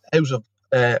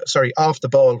the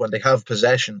ball when they have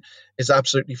possession is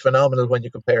absolutely phenomenal when you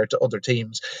compare it to other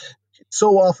teams.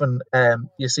 So often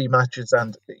you see matches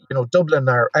and Dublin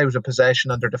are out of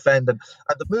possession and they're defending,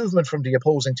 and the movement from the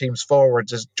opposing teams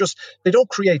forwards is just, they don't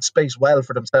create space well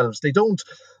for themselves. They don't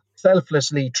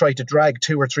selflessly try to drag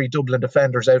 2 or 3 Dublin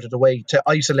defenders out of the way to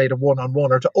isolate a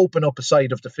one-on-one or to open up a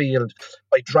side of the field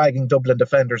by dragging Dublin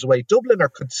defenders away. Dublin are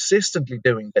consistently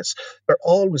doing this. They're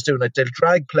always doing it. They'll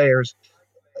drag players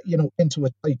into a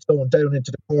tight zone, down into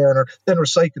the corner, then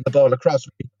recycle the ball across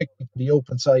really quickly to the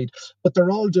open side. But they're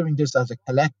all doing this as a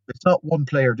collective. It's not one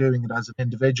player doing it as an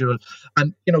individual.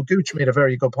 And, Gooch made a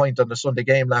very good point on the Sunday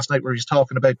game last night where he's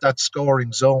talking about that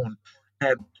scoring zone,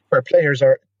 where players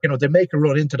are, they make a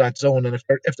run into that zone, and if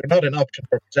they're not an option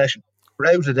for possession,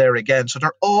 they're out of there again. So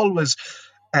they're always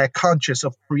conscious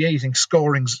of creating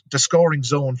the scoring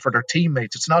zone for their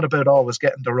teammates. It's not about always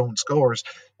getting their own scores.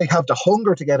 They have the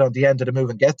hunger to get on the end of the move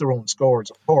and get their own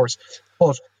scores, of course.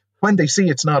 But when they see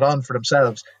it's not on for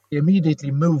themselves, they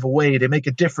immediately move away. They make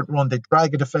a different run. They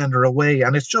drag a defender away.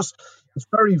 And it's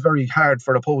very, very hard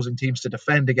for opposing teams to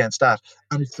defend against that.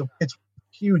 And it's a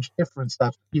huge difference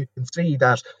that you can see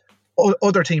that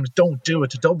other teams don't do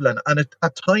it to Dublin. And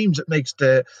at times it makes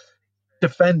the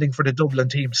defending for the Dublin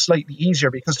team slightly easier,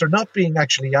 because they're not being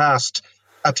actually asked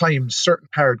at times certain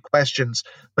hard questions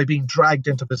by being dragged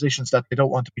into positions that they don't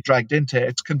want to be dragged into.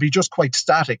 It can be just quite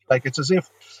static. Like, it's as if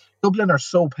Dublin are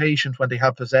so patient when they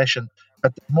have possession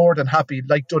that they're more than happy,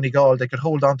 like Donegal, they could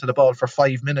hold on to the ball for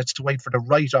 5 minutes to wait for the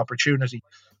right opportunity,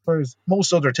 whereas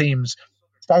most other teams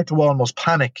start to almost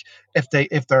panic if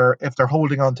they're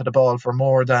holding on to the ball for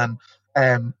more than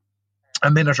a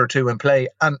minute or two in play.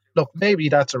 And look, maybe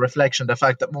that's a reflection of the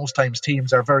fact that most times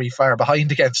teams are very far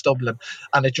behind against Dublin,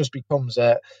 and it just becomes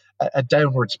a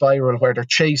downward spiral where they're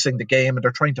chasing the game and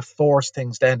they're trying to force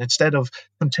things then instead of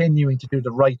continuing to do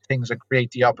the right things and create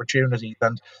the opportunities.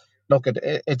 And look,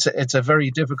 it's a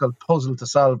very difficult puzzle to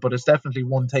solve, but it's definitely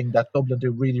one thing that Dublin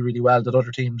do really, really well that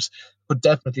other teams could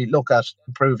definitely look at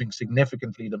improving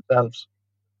significantly themselves.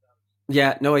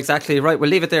 Yeah, no, exactly right. We'll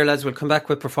leave it there, lads. We'll come back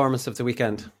with performance of the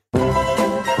weekend.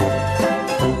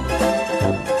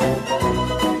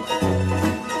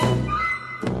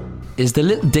 Is the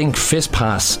little dink fist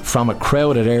pass from a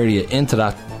crowded area into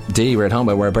that D we're talking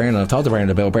about, where Bernard, I've talked to Bernard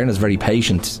about, Bernard's very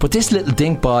patient, but this little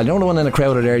dink ball, you know, the one in a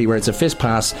crowded area where it's a fist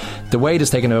pass, the weight is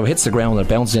taken out, hits the ground and it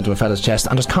bounces into a fella's chest,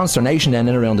 and there's consternation then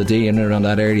in around the D and in around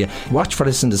that area. Watch for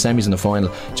this in the semis and the final.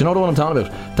 Do you know the one I'm talking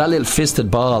about? That little fisted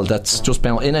ball that's just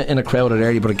bounced in a crowded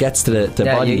area, but it gets to the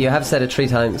body. You have said it 3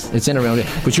 times. It's in around it.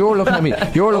 But you're looking at me,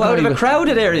 you're looking out at me of a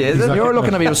crowded area, is it? You're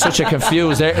looking at me with such a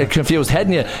confused head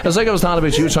in you. It was like I was talking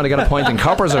about you trying to get a point in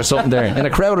coppers or something there in a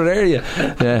crowded area.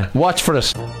 Yeah, watch for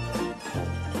it.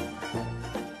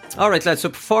 Alright lads, so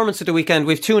performance of the weekend,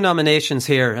 we've 2 nominations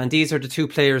here, and these are the 2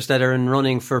 players that are in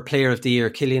running for Player of the Year,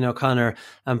 Cillian O'Connor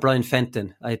and Brian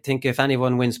Fenton. I think if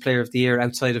anyone wins Player of the Year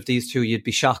outside of these 2, you'd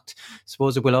be shocked. I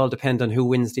suppose it will all depend on who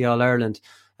wins the All-Ireland.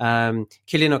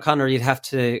 Cillian O'Connor, you'd have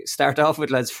to start off with,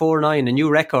 lads, 4-9, a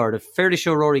new record. I'm fairly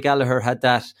sure Rory Gallagher had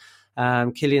that.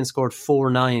 Cillian scored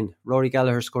 4-9, Rory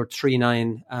Gallagher scored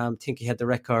 3-9. I think he had the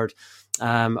record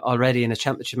already in a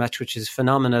championship match, which is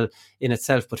phenomenal in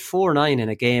itself. But 4-9 in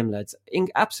a game, lads,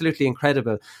 absolutely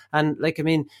incredible. And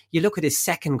you look at his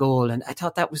second goal, and I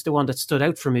thought that was the one that stood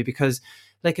out for me because,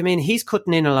 he's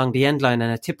cutting in along the end line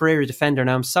and a Tipperary defender.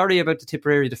 Now, I'm sorry about the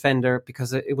Tipperary defender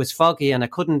because it was foggy and I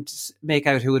couldn't make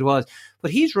out who it was.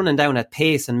 But he's running down at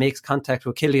pace and makes contact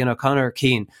with Cillian O'Connor,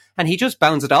 Keane, and he just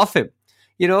bounds it off him.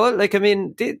 You know,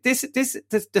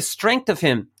 the strength of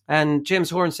him. And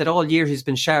James Horan said all year he's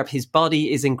been sharp. His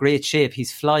body is in great shape.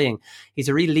 He's flying. He's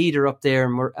a real leader up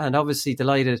there, and obviously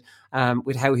delighted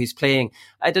with how he's playing.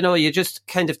 I don't know, you just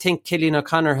kind of think Cillian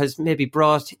O'Connor has maybe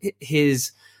brought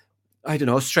his,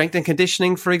 strength and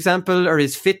conditioning, for example, or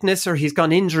his fitness, or he's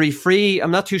gone injury-free.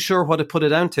 I'm not too sure what to put it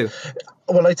down to.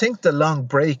 Well, I think the long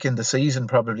break in the season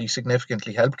probably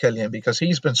significantly helped Cillian because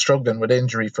he's been struggling with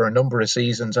injury for a number of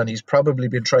seasons and he's probably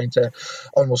been trying to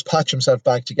almost patch himself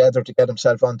back together to get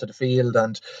himself onto the field.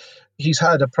 And he's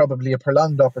had probably a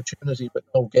prolonged opportunity with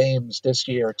no games this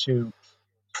year to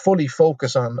fully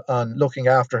focus on looking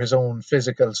after his own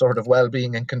physical sort of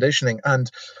well-being and conditioning. And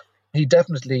he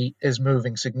definitely is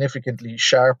moving significantly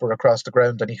sharper across the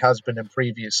ground than he has been in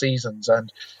previous seasons.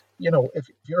 And, if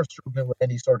you're struggling with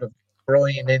any sort of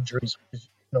groin injuries,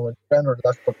 in general,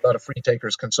 that's what a lot of free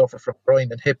takers can suffer from,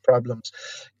 groin and hip problems,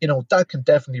 that can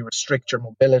definitely restrict your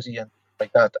mobility and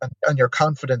like that, and your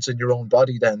confidence in your own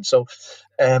body then. So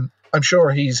I'm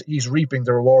sure he's reaping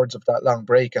the rewards of that long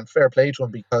break, and fair play to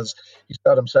him because he's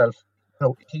got himself,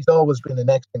 he's always been in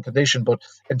excellent condition, but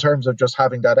in terms of just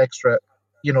having that extra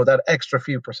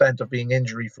few percent of being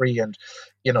injury free, and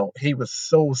he was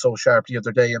so sharp the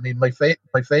other day. I mean, my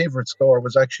favorite score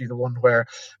was actually the one where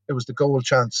it was the goal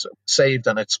chance saved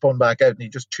and it spun back out and he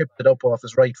just chipped it up off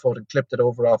his right foot and clipped it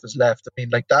over off his left. I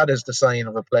mean, that is the sign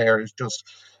of a player who's just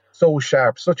so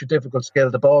sharp, such a difficult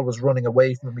skill. The ball was running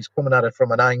away from him, he's coming at it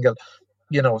from an angle,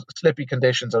 slippy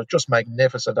conditions are just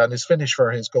magnificent, and his finish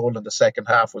for his goal in the second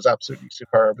half was absolutely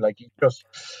superb.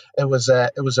 It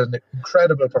was an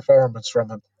incredible performance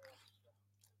from him.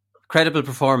 Credible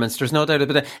performance, there's no doubt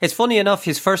about it. It's funny enough,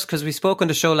 his first, because we spoke on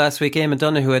the show last week, Eamon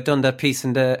Donoghue had done that piece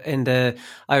in the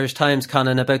Irish Times,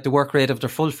 Conan, about the work rate of their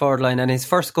full forward line, and his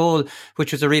first goal,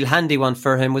 which was a real handy one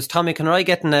for him, was Tommy Conroy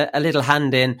getting a little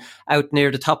hand in out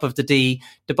near the top of the D,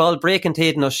 the ball breaking to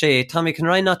Aidan O'Shea. Tommy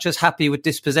Conroy, not just happy with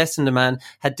dispossessing the man,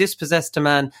 had dispossessed the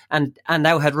man and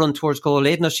now had run towards goal.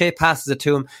 Aidan O'Shea passes it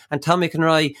to him, and Tommy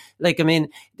Conroy,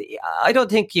 I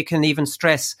don't think you can even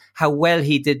stress how well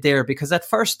he did there, because at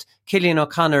first Cillian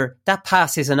O'Connor, that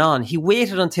pass isn't on. He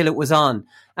waited until it was on.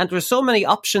 And there were so many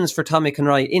options for Tommy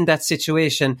Conroy in that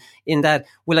situation, in that,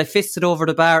 will I fist it over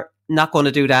the bar? Not going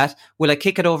to do that. Will I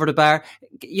kick it over the bar?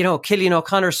 Cillian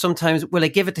O'Connor sometimes, will I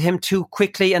give it to him too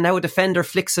quickly and now a defender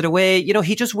flicks it away?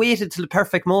 He just waited till the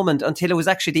perfect moment until it was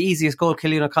actually the easiest goal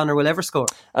Cillian O'Connor will ever score.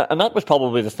 And that was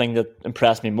probably the thing that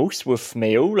impressed me most with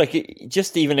Mayo.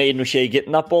 Just even Aidan O'Shea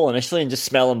getting that ball initially and just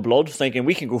smelling blood, thinking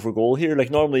we can go for goal here.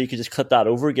 Normally you could just clip that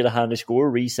over, get a handy score,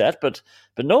 reset. But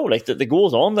no, the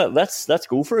goal's on. Let's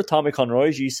go for it. Tommy Conroy,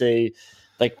 as you say,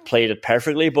 played it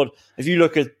perfectly. But if you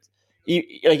look at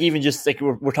even just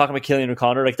we're talking about Cillian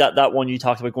O'Connor, that one you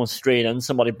talked about going straight in,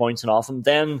 somebody bouncing off him,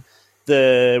 then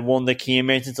the one that Keane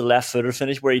mentioned, the left footer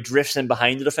finish where he drifts in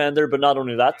behind the defender. But not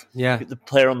only that, the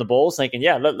player on the ball is thinking,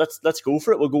 let's go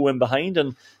for it. We'll go in behind,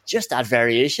 and just that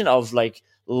variation of like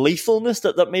lethalness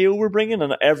that Mayo were bringing,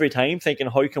 and every time thinking,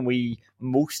 how can we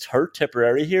most hurt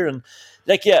Tipperary here? And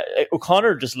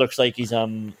O'Connor just looks like he's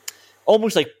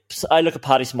almost like, I look at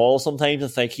Paddy Small sometimes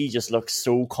and think he just looks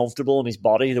so comfortable in his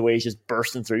body, the way he's just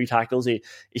bursting through tackles. He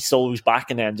solos back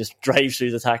and then just drives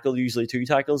through the tackle, usually 2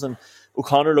 tackles. And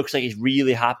O'Connor looks like he's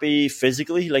really happy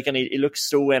physically, and he looks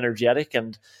so energetic.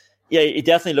 And he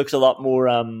definitely looks a lot more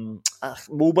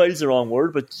mobile is the wrong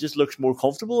word, but just looks more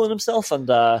comfortable in himself. And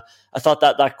I thought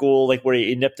that goal, like where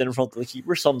he nipped in front of the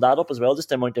keeper, summed that up as well, just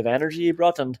the amount of energy he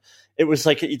brought. And it was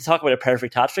like, you talk about a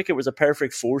perfect hat trick, it was a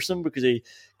perfect foursome, because he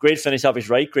great finish off his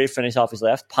right, great finish off his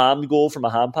left, palmed goal from a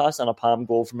hand pass and a palmed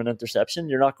goal from an interception.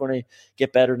 You're not going to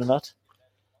get better than that.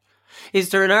 Is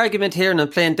there an argument here, and I'm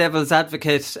playing devil's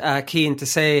advocate, Keane, to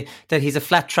say that he's a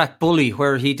flat track bully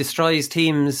where he destroys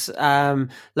teams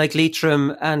like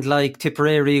Leitrim and like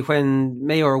Tipperary when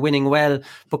Mayo are winning well,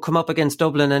 but come up against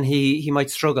Dublin and he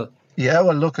might struggle? Yeah,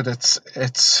 well, look, it's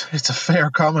a fair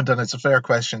comment and it's a fair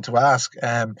question to ask.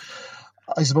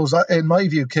 I suppose, in my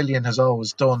view, Killian has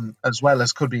always done as well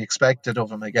as could be expected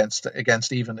of him against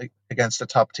the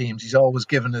top teams. He's always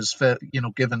given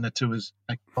given it to his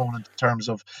opponent in terms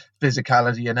of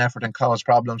physicality and effort and caused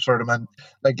problems for them. And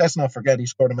let's not forget, he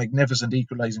scored a magnificent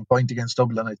equalising point against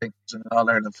Dublin. I think it was in an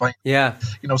All-Ireland final. Yeah,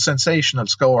 sensational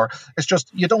score. It's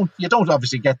just you don't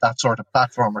obviously get that sort of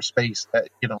platform or space that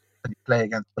when you play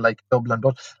against the like Dublin.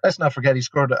 But let's not forget, he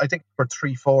scored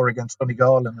 3-4 against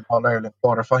Donegal in an All-Ireland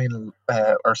quarter-final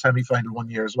or semi-final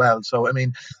one year as well. So, I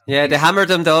mean... Yeah, they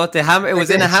hammered him though. It was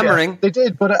in a hammering. Yeah, they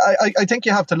did, but I think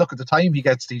you have to look at the time he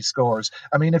gets these scores.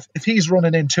 I mean, if he's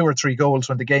running in 2 or 3 goals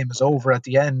when the game is over at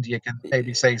the end, you can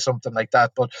maybe say something like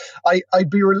that. But I'd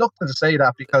be reluctant to say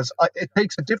that, because it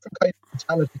takes a different kind of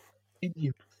mentality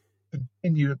to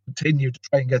continue to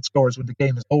try and get scores when the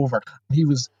game is over.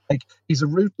 He's a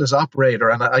ruthless operator,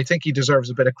 and I think he deserves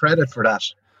a bit of credit for that.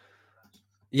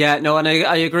 Yeah, no, and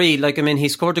I agree. He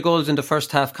scored the goals in the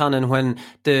first half, Conan, when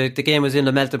the game was in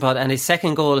the melting pot, and his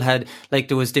second goal had,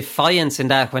 there was defiance in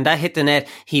that. When that hit the net,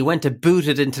 he went to boot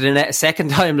it into the net a second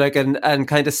time, and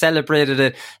kind of celebrated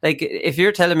it. If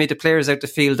you're telling me the players out the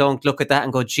field don't look at that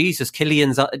and go, Jesus,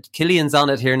 Killian's on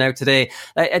it here now today.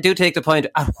 I do take the point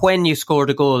at when you score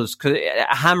the goals, because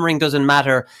a hammering doesn't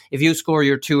matter if you score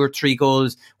your 2 or 3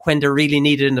 goals when they're really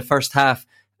needed in the first half.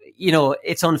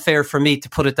 It's unfair for me to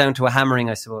put it down to a hammering,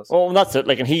 I suppose. Well, that's it.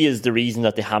 And he is the reason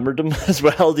that they hammered him as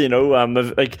well.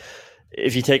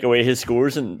 If you take away his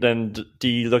scores, and then do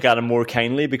you look at him more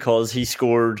kindly because he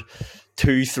scored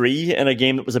 2-3 in a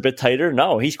game that was a bit tighter?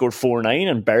 No, he scored 4-9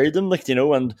 and buried them.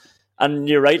 And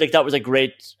you're right. That was a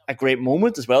great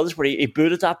moment as well. Just where he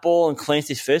booted that ball and clenched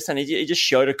his fist, and he just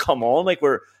shouted, "Come on!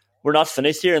 We're not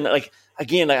finished here." And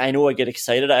again, I know I get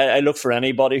excited. I look for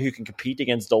anybody who can compete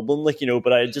against Dublin,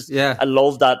 but I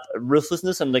love that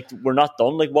ruthlessness, and we're not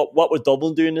done. What would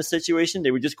Dublin do in this situation? They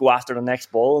would just go after the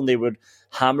next ball and they would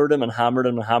hammer them and hammer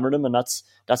them and hammer them, and that's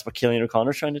what Killian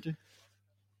O'Connor's trying to do.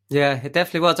 Yeah, it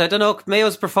definitely was. I don't know,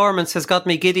 Mayo's performance has got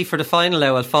me giddy for the final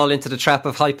now. I'll fall into the trap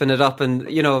of hyping it up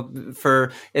and,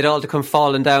 for it all to come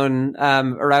falling down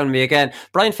around me again.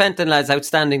 Brian Fenton, lads,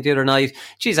 outstanding the other night.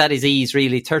 Geez, at his ease,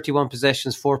 really. 31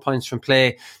 possessions, 4 points from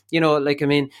play.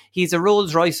 He's a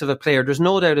Rolls Royce of a player. There's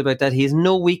no doubt about that. He has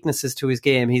no weaknesses to his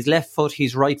game. He's left foot,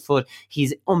 he's right foot.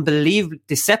 He's unbelievably,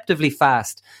 deceptively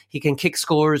fast. He can kick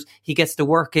scores. He gets the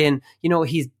work in.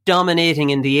 He's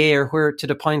dominating in the air, to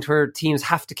the point where teams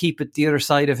have to keep it the other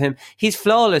side of him. He's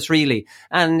flawless, really.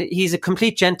 And he's a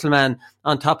complete gentleman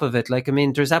on top of it.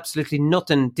 There's absolutely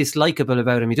nothing dislikable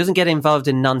about him. He doesn't get involved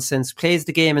in nonsense, plays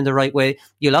the game in the right way.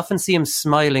 You'll often see him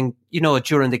smiling,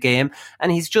 during the game.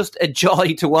 And he's just a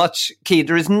joy to watch, Keith.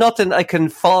 There is nothing I can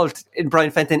fault in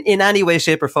Brian Fenton in any way,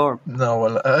 shape or form. No,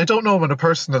 well, I don't know him on a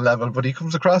personal level, but he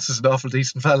comes across as an awful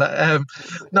decent fella.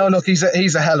 No, look, he's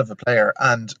a hell of a player.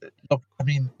 And look,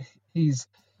 he's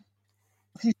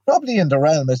probably in the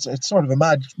realm. It's sort of a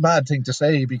mad thing to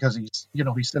say, because he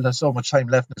still has so much time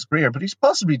left in his career, but he's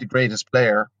possibly the greatest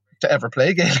player to ever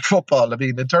play Gaelic football.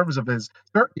 In terms of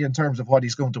what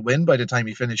he's going to win by the time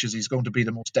he finishes, he's going to be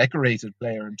the most decorated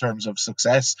player in terms of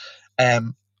success.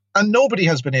 And nobody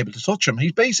has been able to touch him.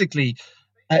 He's basically,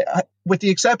 with the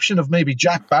exception of maybe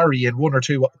Jack Barry in 1 or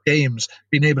 2 games,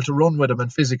 been able to run with him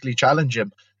and physically challenge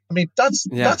him. I mean,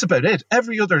 that's about it.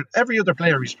 Every other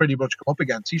player he's pretty much come up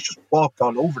against, he's just walked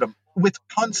all over them with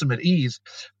consummate ease.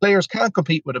 Players can't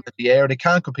compete with him in the air. They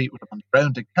can't compete with him on the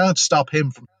ground. They can't stop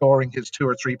him from scoring his 2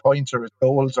 or 3 points or his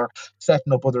goals or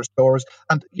setting up other scores.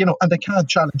 And and they can't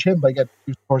challenge him by getting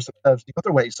 2 scores themselves the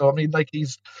other way. So I mean, like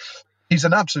he's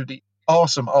an absolutely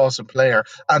awesome player.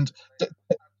 And I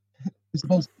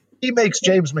suppose he makes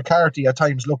James McCarthy at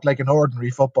times look like an ordinary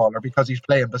footballer because he's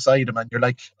playing beside him, and you're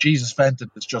like, Jesus,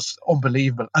 Fenton is just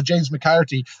unbelievable. And James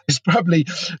McCarthy is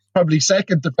probably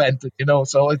second to Fenton,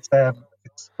 So it's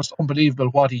just unbelievable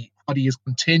what he is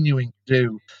continuing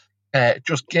to do.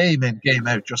 Just game in, game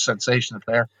out, just sensational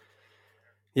player.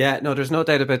 Yeah, no, there's no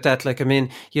doubt about that. Like, I mean,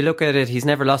 you look at it, he's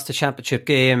never lost a championship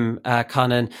game,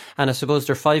 Conan, and I suppose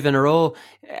their 5 in a row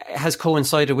has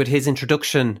coincided with his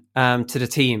introduction to the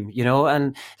team,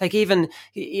 and like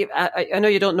I know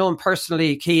you don't know him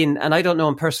personally, Keane, and I don't know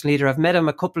him personally either. I've met him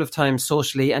a couple of times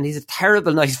socially, and he's a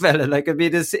terrible nice fella. Like, I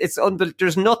mean, it's unbelievable.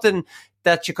 There's nothing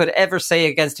that you could ever say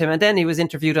against him. And then he was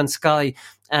interviewed on Sky,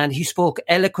 and he spoke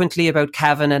eloquently about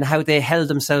Cavan and how they held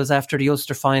themselves after the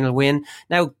Ulster final win.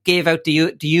 Now, gave out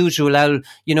the usual, it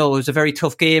was a very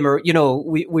tough game, or,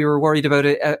 we were worried about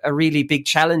a really big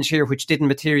challenge here, which didn't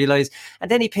materialise. And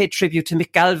then he paid tribute to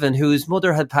Mick Galvin, whose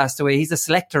mother had passed away. He's a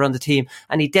selector on the team,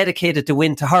 and he dedicated the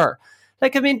win to her.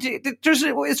 Like, I mean,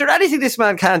 is there anything this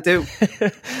man can't do?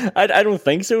 I don't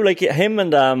think so. Like, him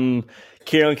and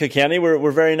Kieran Kilkenny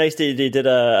were very nice. They did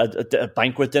a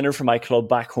banquet dinner for my club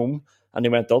back home, and they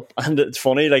went up. And it's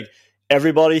funny, like,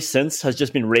 everybody since has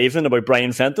just been raving about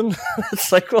Brian Fenton.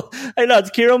 It's like, well, hey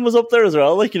lads, Kieran was up there as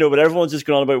well, like, but everyone's just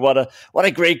going on about what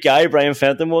a great guy Brian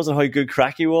Fenton was and how good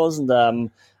crack he was,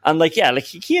 and like, yeah, like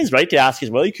he is right to ask as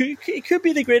well. He could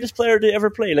be the greatest player to ever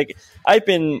play. Like, I've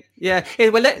been, yeah.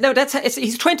 Well, no,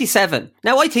 he's 27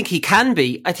 now. I think he can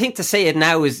be. I think to say it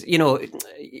now is,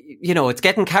 it's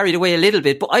getting carried away a little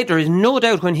bit. But there is no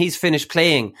doubt when he's finished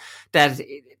playing that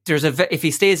if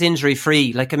he stays injury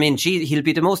free, like, I mean, he'll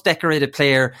be the most decorated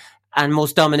player and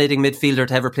most dominating midfielder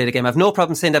to ever play the game. I have no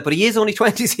problem saying that, but he is only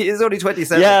 20. He is only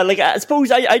 27. Yeah, like, I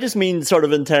suppose I just mean sort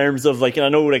of in terms of, like, and I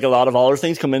know, like, a lot of other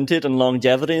things come into it and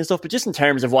longevity and stuff, but just in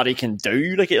terms of what he can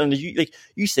do, like, and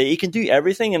you say he can do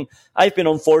everything, and I've been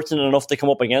unfortunate enough to come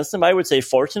up against him. I would say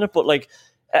fortunate, but, like,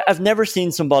 I've never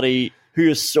seen somebody who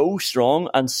is so strong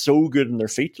and so good in their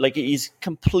feet. Like, he's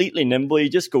completely nimble. He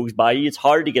just goes by you. It's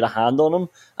hard to get a hand on him.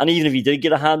 And even if you did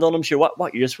get a hand on him, sure,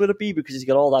 what use would it be? Because he's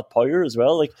got all that power as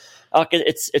well. Like,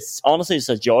 it's honestly, it's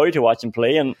a joy to watch him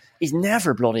play. And he's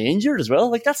never bloody injured as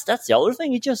well. Like, that's the other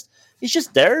thing. He's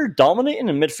just there dominating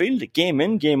in midfield, game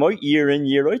in, game out, year in,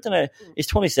 year out. And he's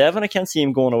 27. I can't see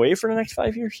him going away for the next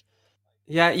 5 years.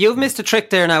 Yeah, you've missed a trick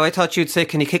there now. I thought you'd say,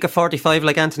 can he kick a 45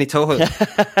 like Anthony Tohill?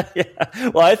 Yeah.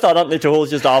 Well, I thought Anthony Tohill's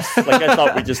just off. Like, I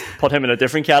thought we'd just put him in a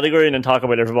different category and then talk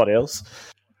about everybody else.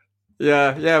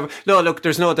 Yeah. No, look,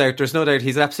 there's no doubt.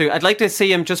 He's absolutely. I'd like to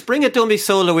see him just bring a dummy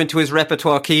solo into his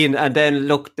repertoire, Keane, and then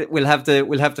look, we'll have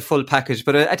the full package.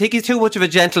 But I think he's too much of a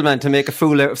gentleman to make a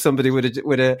fool out of somebody with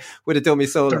a dummy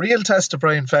solo. The real test of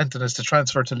Brian Fenton is to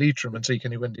transfer to Leitrim and see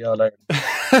can he win the All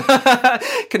Ireland.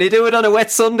 Can he do it on a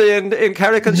wet Sunday in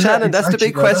Carrick and Shannon? Exactly. That's the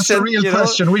big question. That's the real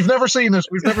question. We've never seen it.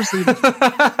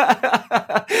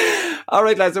 All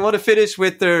right, lads. I want to finish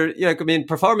with their.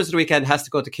 Performance of the weekend has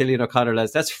to go to Cillian O'Connor,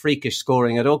 lads. That's freakish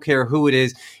scoring. I don't care who it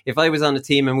is. If I was on a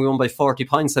team and we won by 40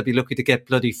 points, I'd be lucky to get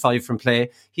bloody 5 from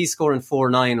play. He's scoring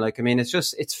 4-9. Like, I mean,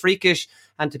 it's freakish,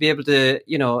 and to be able to,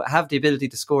 have the ability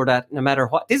to score that no matter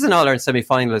what. This is an All-Ireland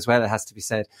semi-final as well, it has to be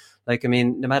said. Like, I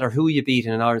mean, no matter who you beat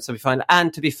in an All-Ireland semi-final.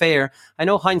 And to be fair, I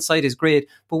know hindsight is great,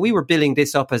 but we were billing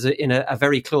this up as in a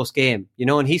very close game,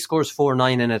 and he scores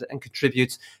 4-9 in it and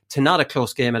contributes to not a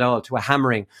close game at all, to a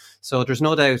hammering. So there's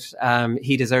no doubt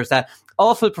he deserves that.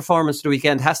 Awful performance of the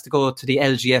weekend has to go to the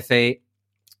LGFA,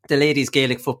 the Ladies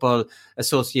Gaelic Football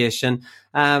Association.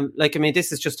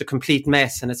 This is just a complete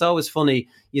mess, and it's always funny,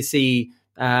 you see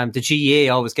the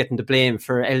GEA always getting the blame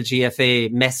for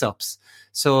LGFA mess-ups.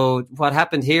 So what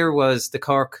happened here was the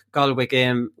Cork-Galway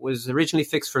game was originally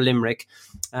fixed for Limerick.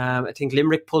 I think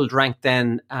Limerick pulled rank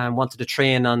then and wanted to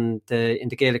train in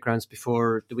the Gaelic grounds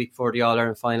the week before the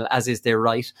All-Ireland final, as is their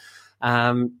right.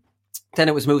 Then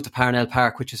it was moved to Parnell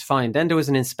Park, which is fine. Then there was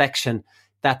an inspection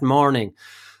that morning.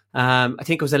 I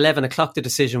think it was 11 o'clock the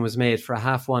decision was made for a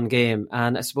 1/2 game.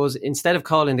 And I suppose instead of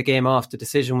calling the game off, the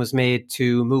decision was made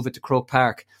to move it to Croke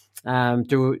Park.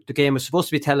 The game was supposed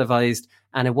to be televised,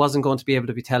 and it wasn't going to be able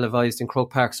to be televised in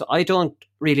Croke Park. So I don't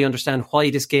really understand why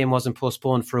this game wasn't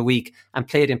postponed for a week and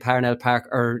played in Parnell Park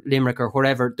or Limerick or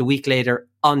wherever the week later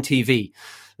on TV.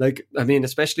 Like, I mean,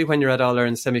 especially when you're at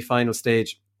All-Ireland semi-final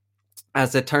stage.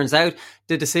 As it turns out,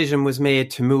 the decision was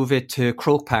made to move it to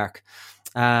Croke Park.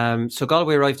 So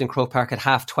Galway arrived in Croke Park at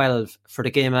 12:30 for the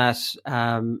game at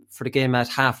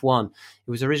 1:30. It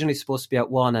was originally supposed to be at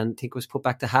 1, and I think it was put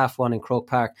back to 1:30 in Croke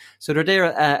Park. So they're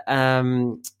there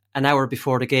an hour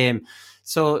before the game.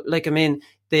 So, like, I mean,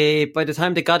 by the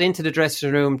time they got into the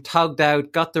dressing room, togged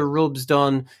out, got their rubs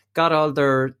done, got all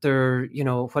their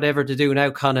whatever to do now,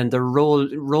 Conan, they're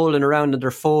rolling around in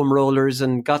their foam rollers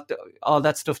and got all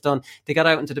that stuff done. They got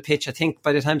out into the pitch. I think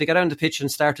by the time they got out into the pitch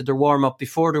and started their warm-up,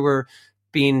 before they were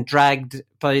being dragged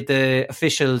by the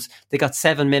officials, they got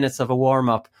 7 minutes of a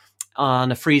warm-up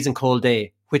on a freezing cold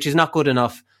day, which is not good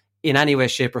enough in any way,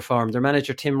 shape or form. Their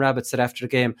manager, Tim Rabbit, said after the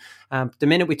game, the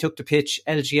minute we took the pitch,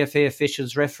 LGFA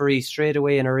officials, referee, straight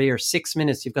away in our ear, 6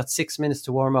 minutes, you've got 6 minutes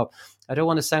to warm up. I don't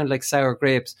want to sound like sour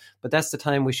grapes, but that's the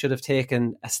time we should have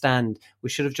taken a stand. We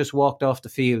should have just walked off the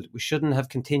field. We shouldn't have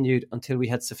continued until we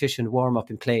had sufficient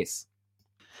warm-up in place.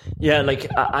 Yeah, like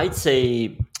I'd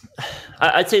say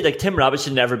like Tim Rabbit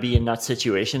should never be in that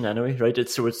situation anyway, right?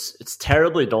 It's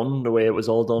terribly done the way it was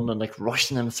all done, and like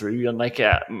rushing them through, and like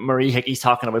Marie Hickey's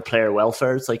talking about player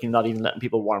welfare. It's like you're not even letting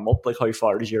people warm up. Like, how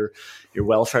far does your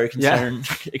welfare concern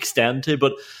extend to?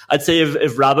 But I'd say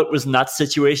if Rabbit was in that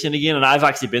situation again, and I've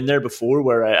actually been there before,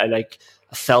 where I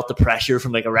felt the pressure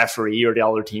from like a referee or the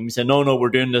other team saying, no, we're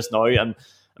doing this now. And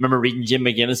I remember reading Jim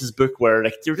McGuinness's book where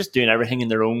like they were just doing everything in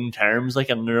their own terms, like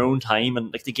in their own time,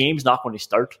 and like the game's not going to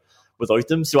start without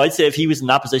them. So I'd say if he was in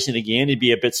that position again, he'd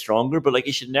be a bit stronger, but like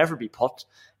he should never be put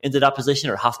into that position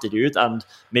or have to do it. And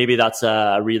maybe that's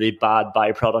a really bad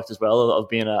byproduct as well of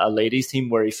being a ladies team,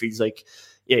 where he feels like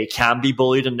he can be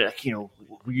bullied, and like,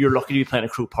 you're lucky to be playing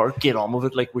at Croke Park, get on with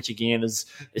it, like, which again is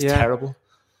terrible.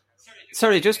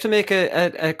 Sorry, just to make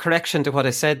a correction to what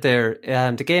I said there,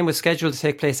 the game was scheduled to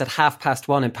take place at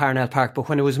 1:30 in Parnell Park, but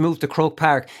when it was moved to Croke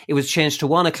Park, it was changed to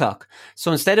 1:00.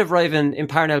 So instead of arriving in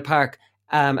Parnell Park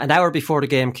an hour before the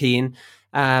game, Keane,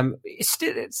 it's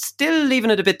still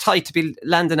leaving it a bit tight to be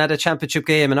landing at a championship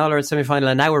game, an All-Ireland semi-final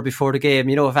an hour before the game,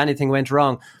 if anything went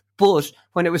wrong. But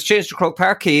when it was changed to Croke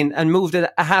Park, Keane, and moved it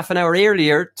a half an hour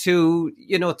earlier to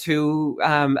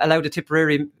allow the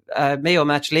Tipperary Mayo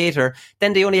match later,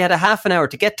 then they only had a half an hour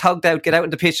to get togged out, get out in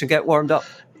the pitch and get warmed up.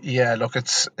 Yeah, look,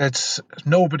 it's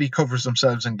nobody covers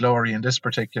themselves in glory in this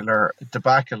particular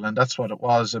debacle, and that's what it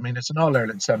was. I mean, it's an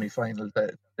All-Ireland semi-final.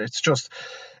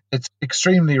 It's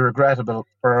extremely regrettable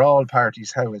for all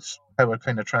parties how it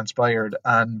kind of transpired.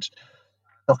 And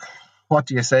look, what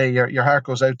do you say? Your heart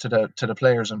goes out to the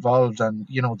players involved, and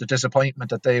the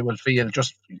disappointment that they will feel,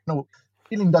 just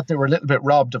feeling that they were a little bit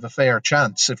robbed of a fair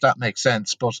chance, if that makes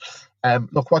sense. But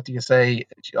look, what do you say?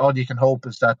 All you can hope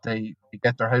is that they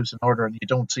get their house in order and you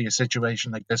don't see a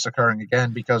situation like this occurring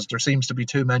again, because there seems to be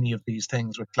too many of these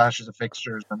things with clashes of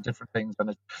fixtures and different things. And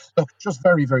it's just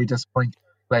very, very disappointing.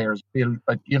 Players feel,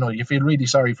 you feel really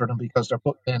sorry for them, because they're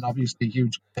putting in obviously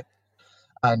huge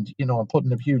and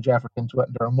putting a huge effort into it,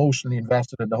 and they're emotionally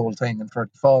invested in the whole thing, and for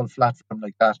it to fall flat for them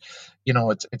like that,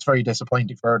 it's very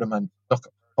disappointing for them. And look,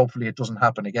 hopefully it doesn't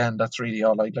happen again. That's really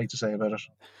all I'd like to say about it.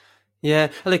 Yeah,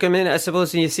 like, I mean, I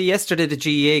suppose when you see yesterday the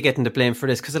GEA getting the blame for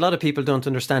this, because a lot of people don't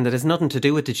understand that it's nothing to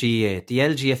do with the GEA. The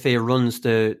LGFA runs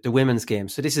the women's game,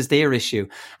 so this is their issue,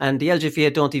 and the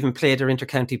LGFA don't even pay their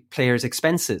intercounty players'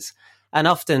 expenses. And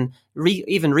often,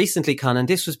 even recently, Conan,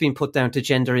 this was being put down to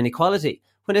gender inequality,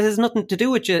 when it has nothing to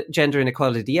do with gender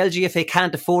inequality. The LGFA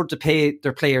can't afford to pay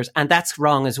their players, and that's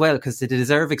wrong as well, because they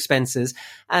deserve expenses.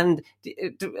 And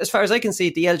as far as I can see,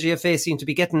 the LGFA seem to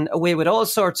be getting away with all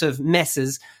sorts of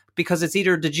messes, because it's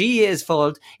either the GA's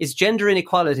fault, it's gender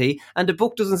inequality, and the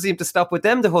book doesn't seem to stop with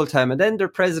them the whole time. And then their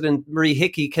president, Marie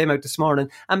Hickey, came out this morning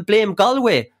and blamed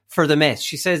Galway for the mess.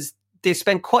 She says they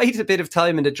spent quite a bit of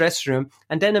time in the dressing room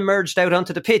and then emerged out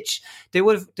onto the pitch. They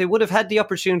would have had the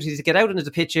opportunity to get out onto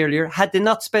the pitch earlier had they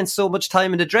not spent so much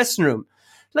time in the dressing room.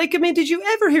 Like, I mean, did you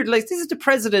ever hear, like, this is the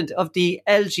president of the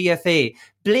LGFA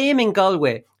blaming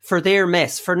Galway for their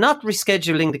mess, for not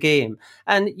rescheduling the game.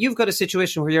 And you've got a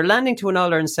situation where you're landing to an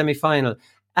All-Ireland semi-final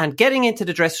and getting into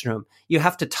the dressing room, you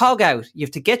have to tog out, you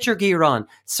have to get your gear on.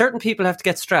 Certain people have to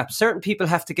get straps, certain people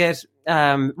have to get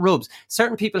rubs,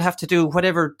 certain people have to do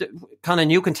whatever, Conan,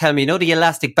 you can tell me, the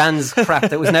elastic bands crap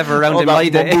that was never around in my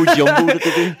day.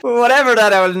 Whatever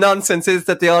that old nonsense is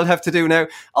that they all have to do now.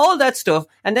 All that stuff,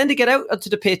 and then they get out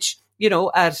onto the pitch,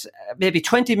 at maybe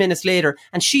 20 minutes later,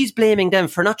 and she's blaming them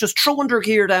for not just throwing their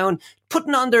gear down,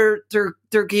 putting on their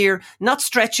gear, not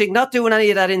stretching, not doing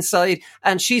any of that inside,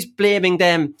 and she's blaming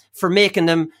them for making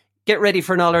them get ready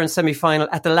for an All-Ireland semi-final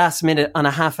at the last minute on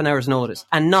a half an hour's notice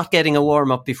and not getting a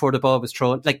warm-up before the ball was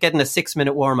thrown, like getting a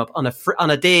 6-minute warm-up on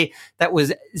a day that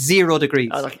was 0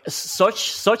 degrees.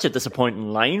 Such a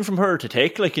disappointing line from her to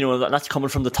take, like, you know, that's coming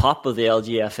from the top of the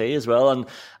LGFA as well. And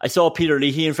I saw Peter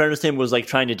Leahy, in fairness to him, was like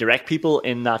trying to direct people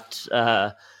in that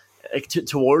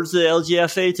towards the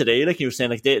LGFA today. Like, he was saying,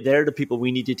 like, they're the people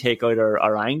we need to take out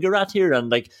our anger at here.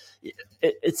 And like,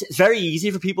 it's very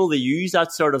easy for people to use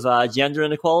that sort of gender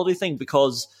inequality thing,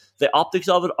 because the optics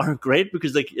of it aren't great,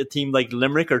 because like a team like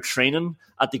Limerick are training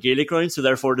at the Gaelic ground, so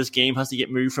therefore this game has to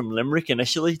get moved from Limerick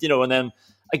initially, you know. And then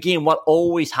again, what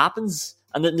always happens,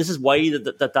 and then this is why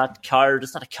that card,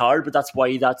 it's not a card, but that's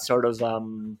why that sort of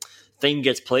thing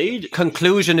gets played.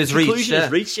 Conclusion is reached,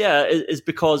 is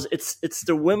because it's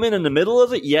the women in the middle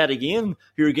of it yet again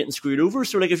who are getting screwed over.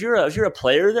 So like, if you're a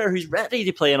player there who's ready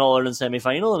to play an All-Ireland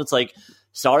semi-final, and it's like,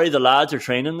 sorry, the lads are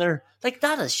training there, like,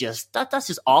 that's just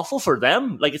awful for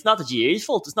them. Like, it's not the GA's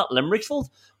fault, it's not Limerick's fault,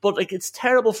 but like, it's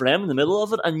terrible for them in the middle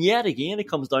of it. And yet again, it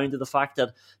comes down to the fact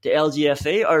that the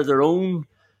LGFA are their own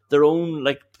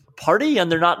like party,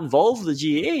 and they're not involved with the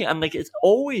GA, and like, it's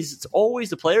always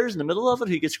the players in the middle of it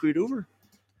who get screwed over.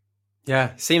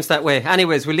 Yeah, seems that way.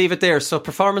 Anyways, we'll leave it there. So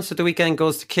performance of the weekend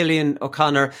goes to Cillian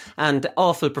O'Connor, and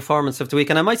awful performance of the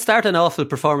weekend. I might start an awful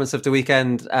performance of the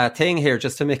weekend thing here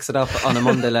just to mix it up on a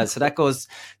Monday, lads. So that goes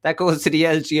to the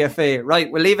LGFA.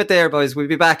 Right, we'll leave it there, boys. We'll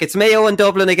be back. It's Mayo in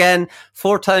Dublin again.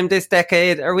 4th time this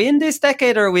decade. Are we in this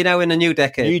decade, or are we now in a new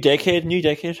decade? New decade.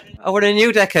 Oh, we're in a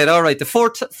new decade. All right, the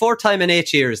fourth time in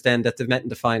 8 years then that they've met in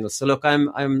the finals. So look, I'm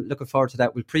looking forward to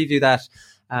that. We'll preview that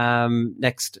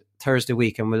next Thursday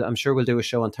week, and I'm sure we'll do a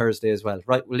show on Thursday as well.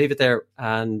 Right, we'll leave it there,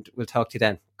 and we'll talk to you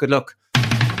then. Good luck. I'm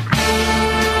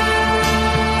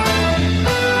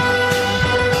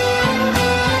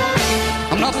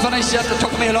not finished yet. It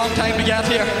took me a long time to get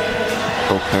here.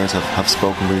 Both players have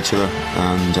spoken with each other,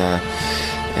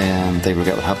 and they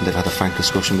regret what happened. They've had a frank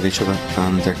discussion with each other,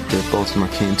 and they're both of them are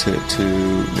keen to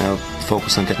now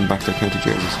focus on getting back their county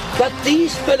jerseys. That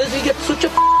these fellas will get such a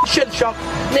shell shock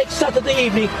next Saturday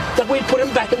evening that we'll put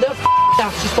them back in their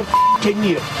asses for 10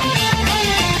 years.